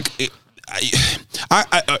 Like.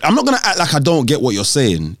 I'm not gonna act like I don't get what you're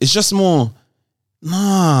saying. It's just more,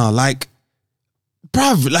 like,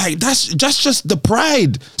 bruv, like that's just the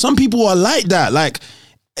pride. Some people are like that. Like,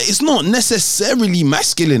 it's not necessarily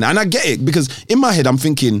masculine, and I get it because in my head I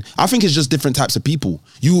think it's just different types of people.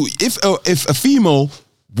 If a female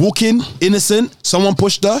walking innocent, someone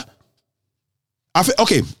pushed her. I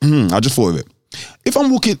just thought of it. If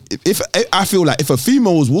I feel like if a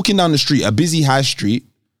female was walking down the street, a busy high street.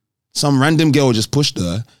 Some random girl just pushed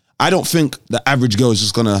her. I don't think the average girl is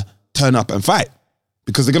just gonna turn up and fight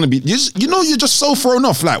because they're gonna be. You're just so thrown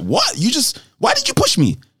off. Like what? Why did you push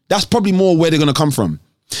me? That's probably more where they're gonna come from.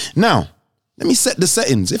 Now, let me set the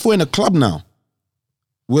settings. If we're in a club now,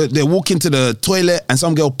 where they walk into the toilet and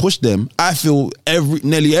some girl pushed them, I feel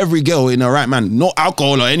nearly every girl in her right mind, no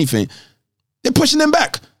alcohol or anything, they're pushing them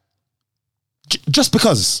back. Just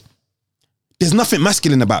because there's nothing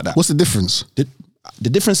masculine about that. What's the difference? The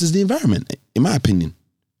difference is the environment, in my opinion,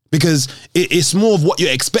 because it's more of what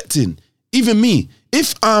you're expecting. Even me,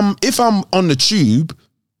 if I'm on the tube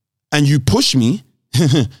and you push me,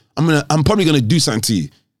 I'm probably gonna do something to you.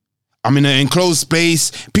 I'm in an enclosed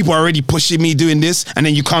space. People are already pushing me doing this, and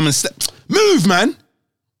then you come and move, man.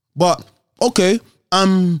 But okay,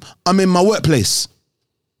 I'm in my workplace,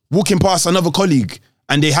 walking past another colleague,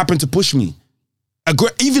 and they happen to push me,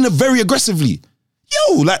 even very aggressively.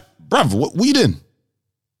 Yo, like, bruv, what you doing?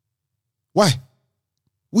 Why?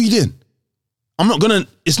 What you doing?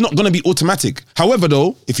 It's not gonna be automatic. However,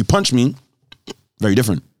 though, if you punch me, very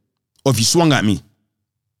different. Or if you swung at me.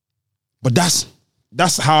 But that's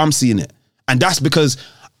how I'm seeing it. And that's because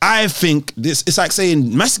I think it's like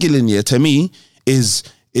saying masculine here to me is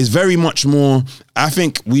very much more, I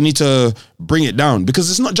think we need to bring it down because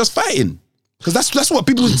it's not just fighting. Because that's what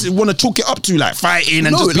people want to chalk it up to, like fighting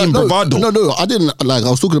and just being bravado. No, I didn't, like, I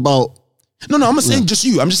was talking about. No, I'm not saying just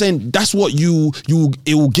you. I'm just saying that's what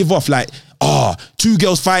it will give off. Like, two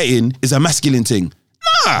girls fighting is a masculine thing.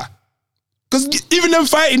 Nah, because even them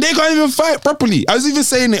fighting, they can't even fight properly. I was even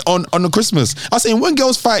saying it on the Christmas. I was saying when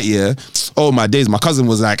girls fight, yeah. Oh my days, my cousin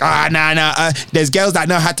was like, there's girls that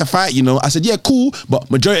know how to fight, you know. I said, yeah, cool, but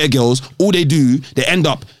majority of girls, all they do, they end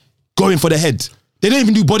up going for the head. They don't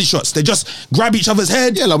even do body shots. They just grab each other's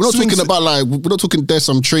head. Yeah, like we're not talking there's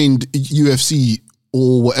some trained UFC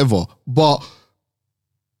or whatever, but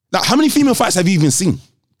like, how many female fights have you even seen?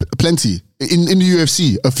 Plenty in the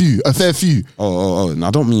UFC, a fair few. Oh, no, I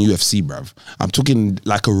don't mean UFC, bruv. I'm talking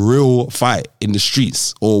like a real fight in the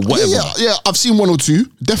streets or whatever. Yeah, I've seen one or two,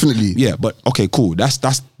 definitely. Yeah, but okay, cool. That's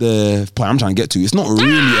the point I'm trying to get to. It's not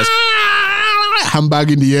really as handbag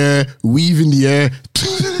in the air, weave in the air.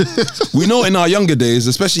 We know in our younger days,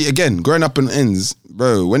 especially again growing up in ends,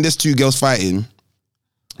 bro. When there's two girls fighting,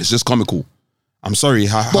 it's just comical. I'm sorry,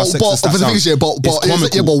 how sexist that sounds.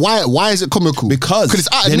 But why is it comical? Because it's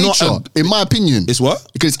out of nature, in my opinion. It's what?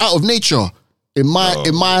 Because it's out of nature. In my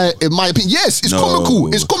opinion, yes, it's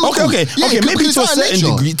comical. It's comical. Okay, maybe to a certain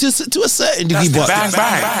degree. To a certain degree, but bang.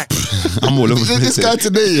 I'm all over this guy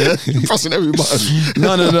today, yeah, pressing every button.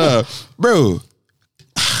 No, bro.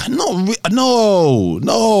 No.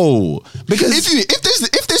 Because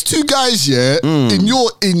if there's two guys in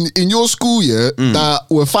your school that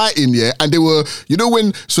were fighting and they were, you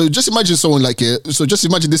know, so just imagine someone like so just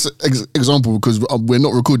imagine this example, because we're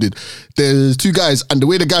not recorded. There's two guys and the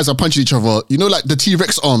way the guys are punching each other, you know, like the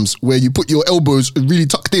T-Rex arms where you put your elbows really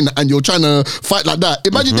tucked in and you're trying to fight like that.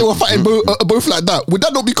 Imagine they were fighting both like that. Would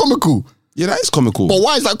that not be comical? Yeah, that is comical. But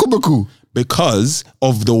why is that comical? Because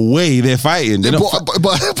of the way they're fighting. They're but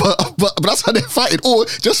that's how they're fighting. Or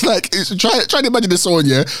just like, try to imagine this someone,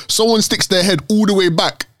 someone sticks their head all the way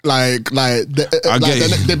back, they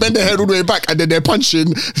bend their head all the way back and then they're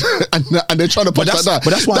punching and they're trying to punch like that.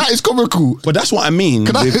 But that is comical. But that's what I mean.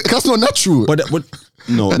 That's not natural. Wait.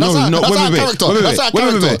 What's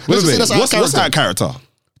that character?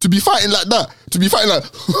 To be fighting like that,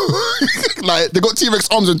 like they got T-Rex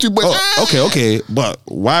arms and two boys. Oh, okay, but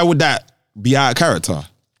why would that be out of character?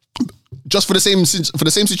 Just for the same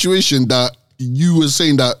situation that you were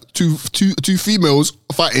saying, that two females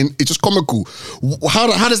fighting, it's just comical. How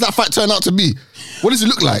does that fight turn out to be? What does it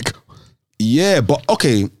look like? Yeah, but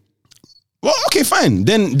okay. Well, okay, fine.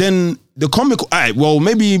 Then the comical. All right. Well,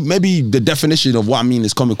 maybe the definition of what I mean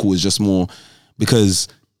is comical is just more because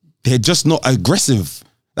they're just not aggressive.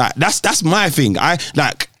 Like that's my thing.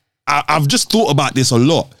 I've just thought about this a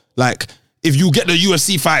lot. Like, if you get the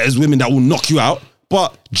UFC fighters, women that will knock you out,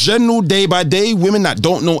 but general day by day women that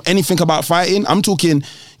don't know anything about fighting. I'm talking,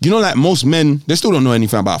 you know, like most men, they still don't know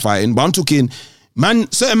anything about fighting. But I'm talking,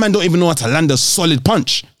 certain men don't even know how to land a solid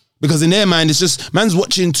punch. Because in their mind, it's just, man's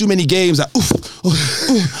watching too many games, like,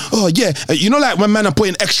 yeah. You know, like when men are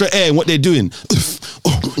putting extra air in what they're doing.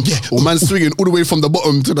 Yeah. Or man's swinging all the way from the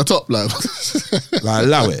bottom to the top. Like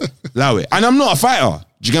allow it. And I'm not a fighter.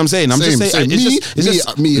 Do you get what I'm saying? I'm just saying, it's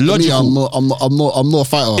just logical. I'm not a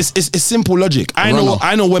fighter. It's simple logic. I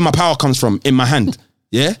know where my power comes from in my hand.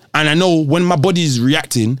 Yeah? And I know when my body's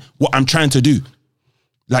reacting, what I'm trying to do.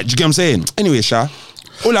 Like, do you get what I'm saying? Anyway, Sha,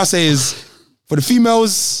 all I say is, for the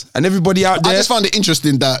females and everybody out there, I just found it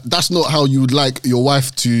interesting that that's not how you would like your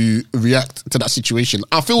wife to react to that situation.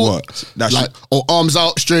 I feel arms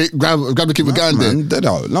out straight, grab the kid with guy there.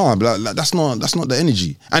 No, that's not the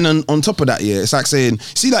energy. And on top of that, it's like saying,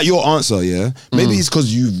 see that your answer, maybe it's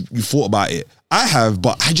because you thought about it. I have,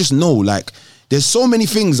 but I just know, like, there's so many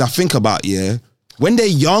things I think about. When they're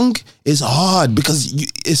young, it's hard because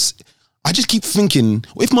I just keep thinking,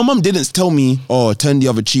 if my mum didn't tell me, turn the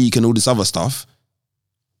other cheek and all this other stuff,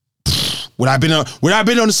 would I been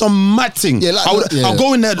on some mad thing? Yeah, I'll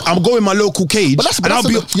go in there. I'm going my local cage, and I'll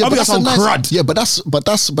be on some crud. Yeah, but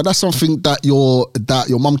that's something that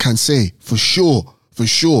your mum can say for sure.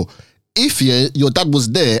 If your dad was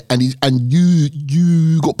there and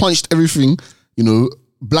you got punched, everything, you know,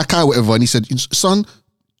 black eye, whatever, and he said, son,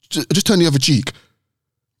 just turn the other cheek.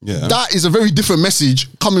 Yeah. That is a very different message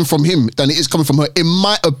coming from him than it is coming from her, in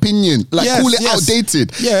my opinion. Like, call it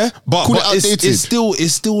outdated. Yeah, but outdated.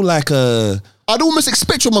 It's still like a. I'd almost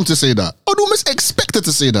expect your mum to say that. I'd almost expect her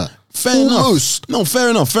to say that. Fair enough. No, fair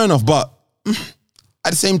enough. But at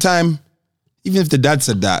the same time, even if the dad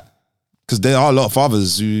said that, because there are a lot of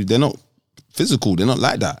fathers who they're not physical, they're not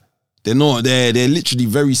like that. They're not. They're literally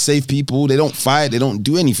very safe people. They don't fight. They don't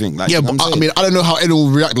do anything. Like, yeah, but I mean, I don't know how anyone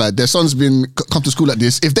will react. Like, their son's come to school like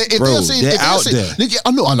this. If they're out there, yeah, I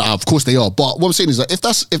know, of course they are. But what I'm saying is that if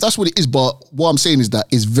that's what it is, but what I'm saying is that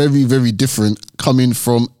it's very, very different coming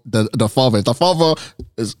from the father. If the father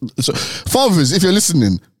is fathers, if you're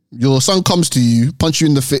listening, your son comes to you, punch you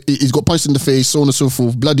in the face. He's got punched in the face, so on and so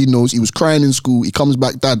forth. Bloody nose. He was crying in school. He comes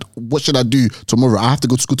back, Dad, what should I do tomorrow? I have to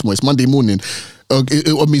go to school tomorrow. It's Monday morning.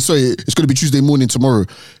 It's going to be Tuesday morning tomorrow.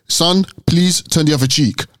 Son, please turn the other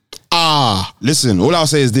cheek. Listen, all I'll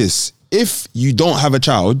say is this. If you don't have a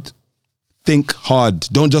child, think hard.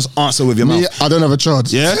 Don't just answer with your mouth. I don't have a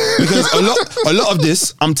child. Yeah? Because a lot of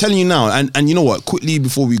this, I'm telling you now, and you know what? Quickly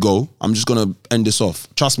before we go, I'm just going to end this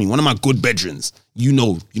off. Trust me, one of my good bedrooms, you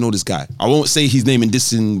know this guy. I won't say his name in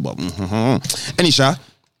this, but Anisha,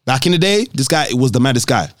 back in the day, this guy was the maddest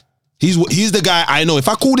guy. He's the guy I know. If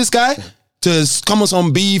I call this guy to come on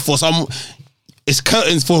some beef or some, it's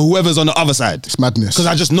curtains for whoever's on the other side. It's madness. Because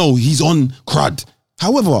I just know he's on crud.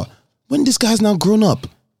 However, when this guy's now grown up,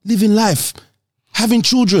 living life, having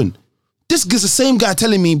children, this is the same guy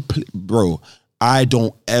telling me, bro, I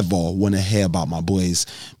don't ever want to hear about my boys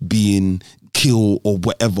being killed or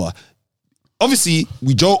whatever. Obviously,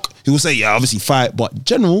 we joke. He will say, yeah, obviously fight. But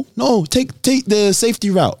general, no, take the safety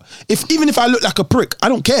route. Even if I look like a prick, I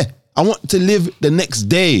don't care. I want to live the next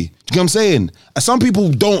day. You get what I'm saying? Some people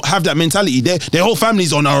don't have that mentality. Their whole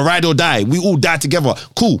family's on a ride or die. We all die together.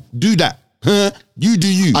 Cool, do that. You do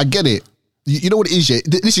you. I get it. you know what it is, yeah.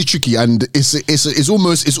 This is tricky, and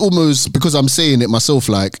it's almost because I'm saying it myself.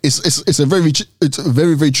 Like it's a very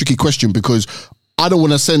very tricky question because I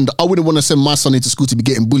wouldn't want to send my son into school to be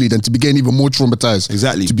getting bullied and to be getting even more traumatized.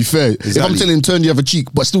 Exactly. To be fair, if I'm telling him turn the other cheek,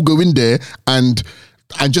 but still go in there and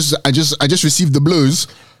I just receive the blows.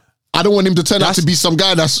 I don't want him to turn out to be some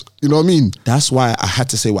guy that's, you know what I mean? That's why I had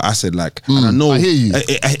to say what I said. Like, and I know I hear you.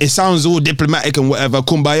 It sounds all diplomatic and whatever,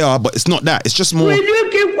 kumbaya, but it's not that. It's just more. Will you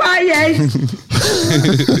keep quiet?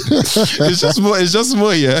 It's just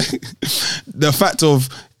more, yeah. The fact of,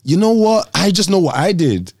 you know what? I just know what I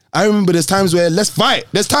did. I remember there's times where let's fight.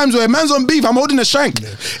 There's times where man's on beef, I'm holding a shank.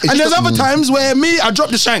 Yeah. And there's other times where I drop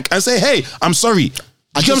the shank and say, hey, I'm sorry.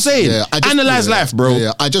 You know what I'm saying? Yeah, analyze life, bro.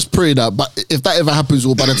 Yeah, I just pray that, but if that ever happens,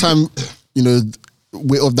 or by the time, you know,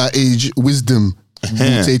 we're of that age, wisdom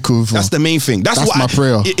will take over. That's the main thing. That's what my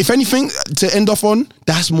prayer. If anything, to end off on,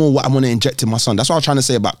 that's more what I want to inject in my son. That's what I'm trying to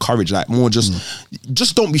say about courage. Like, more just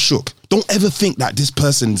don't be shook. Don't ever think that this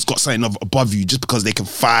person's got something above you just because they can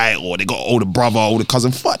fight or they got older brother, older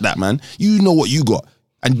cousin. Fuck that, man. You know what you got.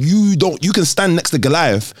 And you can stand next to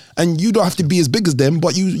Goliath and you don't have to be as big as them,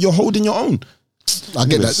 but you're holding your own. I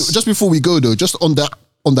get that. Just before we go though, just on the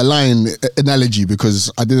lion analogy,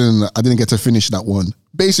 because I didn't get to finish that one.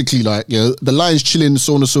 Basically, like, you know, the lion's chilling,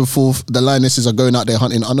 so on and so forth. The lionesses are going out there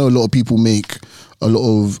hunting. I know a lot of people make a lot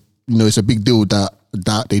of, you know, it's a big deal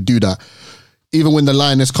that they do that. Even when the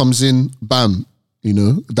lioness comes in, bam, you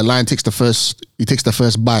know, the lion takes the first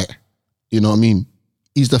bite. You know what I mean?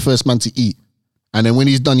 He's the first man to eat. And then when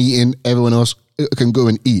he's done eating, everyone else can go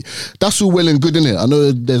and eat. That's all well and good, innit? I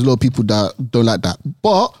know there's a lot of people that don't like that.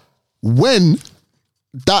 But when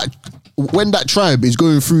that tribe is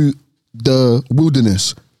going through the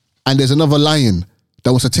wilderness and there's another lion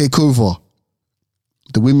that wants to take over,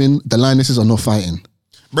 the lionesses are not fighting.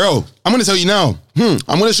 Bro, I'm going to tell you now. I'm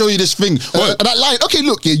going to show you this thing. That lion, okay,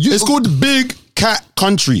 look. Yeah, it's called Big Cat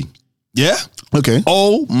Country. Yeah? Okay.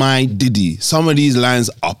 Oh my diddy. Some of these lions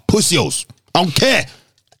are pussios. I don't care.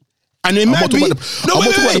 And it might be... I'm not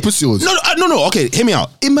talking about the pussios. No. Okay, hear me out.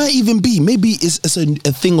 It might even be, maybe it's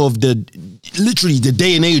a thing of literally the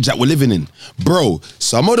day and age that we're living in. Bro,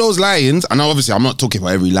 some of those lions, and obviously I'm not talking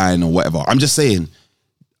about every lion or whatever. I'm just saying,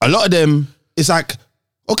 a lot of them, it's like,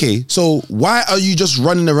 okay, so why are you just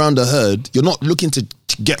running around the herd? You're not looking to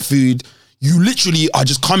get food. You literally are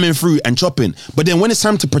just coming through and chopping. But then when it's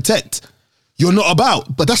time to protect, you're not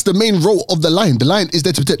about. But that's the main role of the lion. The lion is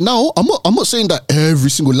there to protect. Now, I'm not saying that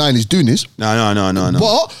every single lion is doing this.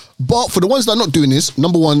 No. But for the ones that are not doing this,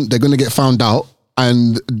 number one, they're going to get found out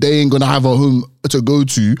and they ain't going to have a home to go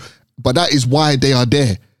to. But that is why they are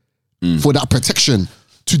there, for that protection,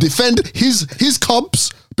 to defend his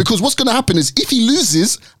cubs. Because what's going to happen is if he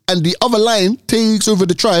loses and the other lion takes over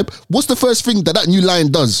the tribe, what's the first thing that new lion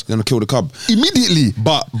does? Gonna kill the cub immediately.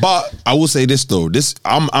 But I will say this though.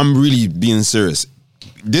 I'm really being serious.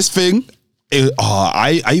 This thing,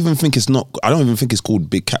 I even think it's not. I don't even think it's called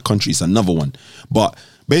Big Cat Country. It's another one. But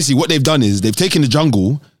basically, what they've done is they've taken the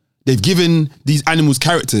jungle. They've given these animals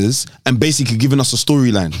characters and basically given us a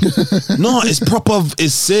storyline. No, it's proper,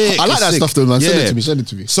 it's sick. I like that stuff though, man. Send it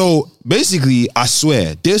to me. So basically, I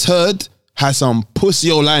swear, this herd has some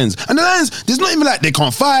pussy old lions. And the lions, there's not even like they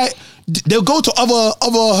can't fight. They'll go to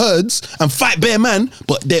other herds and fight bare man,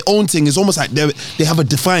 but their own thing is almost like they have a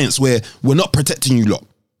defiance where we're not protecting you lot.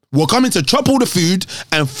 We're coming to chop all the food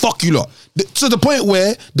and fuck you lot. To the point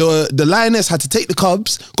where the lioness had to take the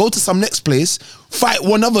cubs, go to some next place, fight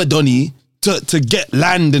one other Donny to get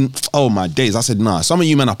land and... Oh my days. I said, nah, some of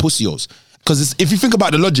you men are pussios. Because if you think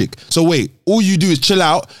about the logic, so wait, all you do is chill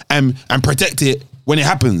out and protect it when it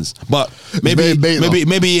happens. But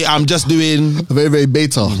maybe I'm just doing... Very, very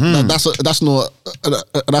beta. That's not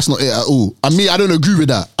it at all. I mean, I don't agree with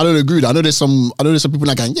that. I know there's some people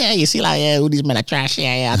like, yeah, you see, like, yeah, all these men are trash.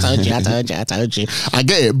 Yeah, I told you. I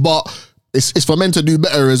get it, but it's for men to do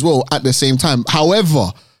better as well at the same time.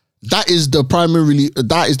 However, that is the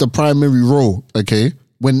primary role, okay?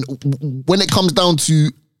 When it comes down to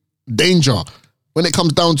danger, when it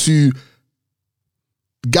comes down to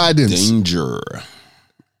guidance,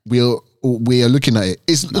 we are looking at it.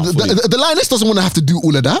 It's the lioness doesn't want to have to do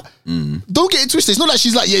all of that. Don't get it twisted. It's not like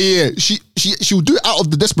she's like, yeah. She'll do it out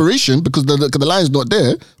of the desperation because the lion's not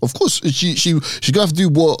there. Of course, she's gonna have to do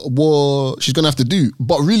what she's gonna have to do.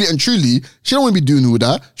 But really and truly, she don't want to be doing all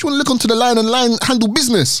that. She want to look onto the lion and the lion handle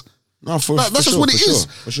business. No, that's just what it is.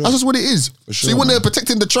 That's just what it is. So you want to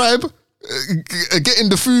protecting the tribe, getting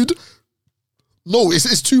the food. No,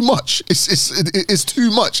 it's too much. It's too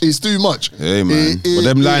much. It's too much. Hey man, but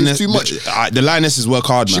them Lioness, too much. The Lionesses work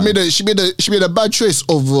hard, man. She made a bad choice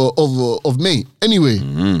of May. Anyway,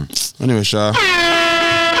 anyway, Sha.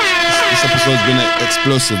 This episode's been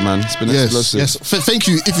explosive, man. It's been explosive. Yes. Thank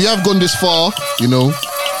you. If you have gone this far, you know,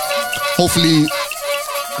 hopefully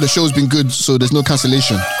the show's been good, so there's no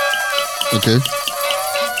cancellation. Okay.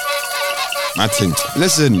 I think.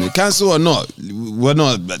 Listen, cancel or not, we're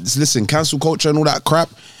not. Listen, cancel culture and all that crap,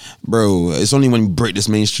 bro. It's only when you break this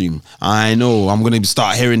mainstream. I know. I'm gonna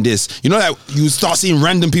start hearing this. You know that you start seeing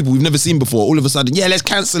random people we've never seen before. All of a sudden, yeah, let's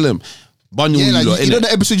cancel them. Like, you know the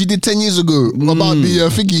episode you did 10 years ago about the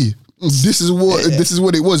thingy. This is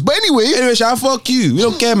what it was. But anyway, Shall fuck you. We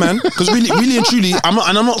don't care, man. Because really and truly, I'm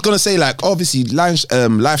not gonna say like obviously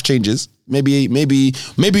life changes.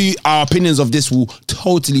 Maybe our opinions of this will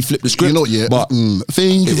totally flip the script. You know, yeah. But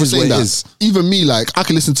thank you for saying that. Even me, like, I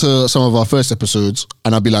can listen to some of our first episodes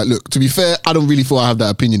and I'll be like, look, to be fair, I don't really feel I have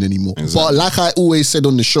that opinion anymore. Exactly. But like I always said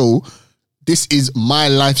on the show, this is my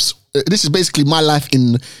life's. This is basically my life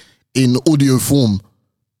in audio form.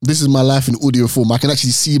 This is my life in audio form. I can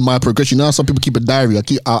actually see my progression. Now, some people keep a diary.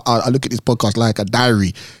 I look at this podcast like a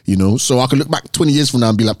diary, you know. So I can look back 20 years from now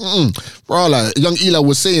and be like, bro, like young Eli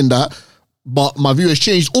was saying that. But my view has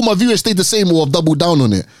changed. All my viewers stayed the same or I've doubled down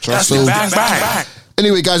on it. So,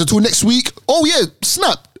 anyway, guys, until next week. Oh, yeah,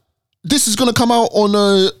 snap. This is going to come out on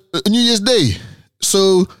New Year's Day.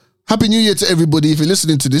 So, Happy New Year to everybody. If you're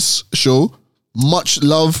listening to this show, much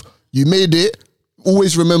love. You made it.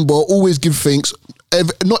 Always remember, always give thanks.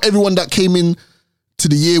 Not everyone that came in to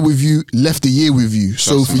the year with you left the year with you.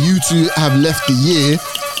 So, for you to have left the year,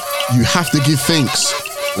 you have to give thanks.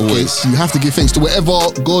 Always. Okay, you have to give thanks to whatever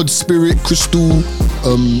God, spirit, crystal,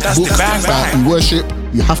 book that you worship.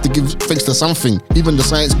 You have to give thanks to something, even the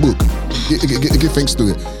science book. Give thanks to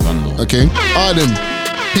it. Okay? Alright then.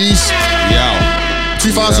 Peace.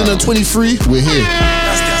 2023, we're here.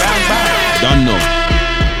 Done, no.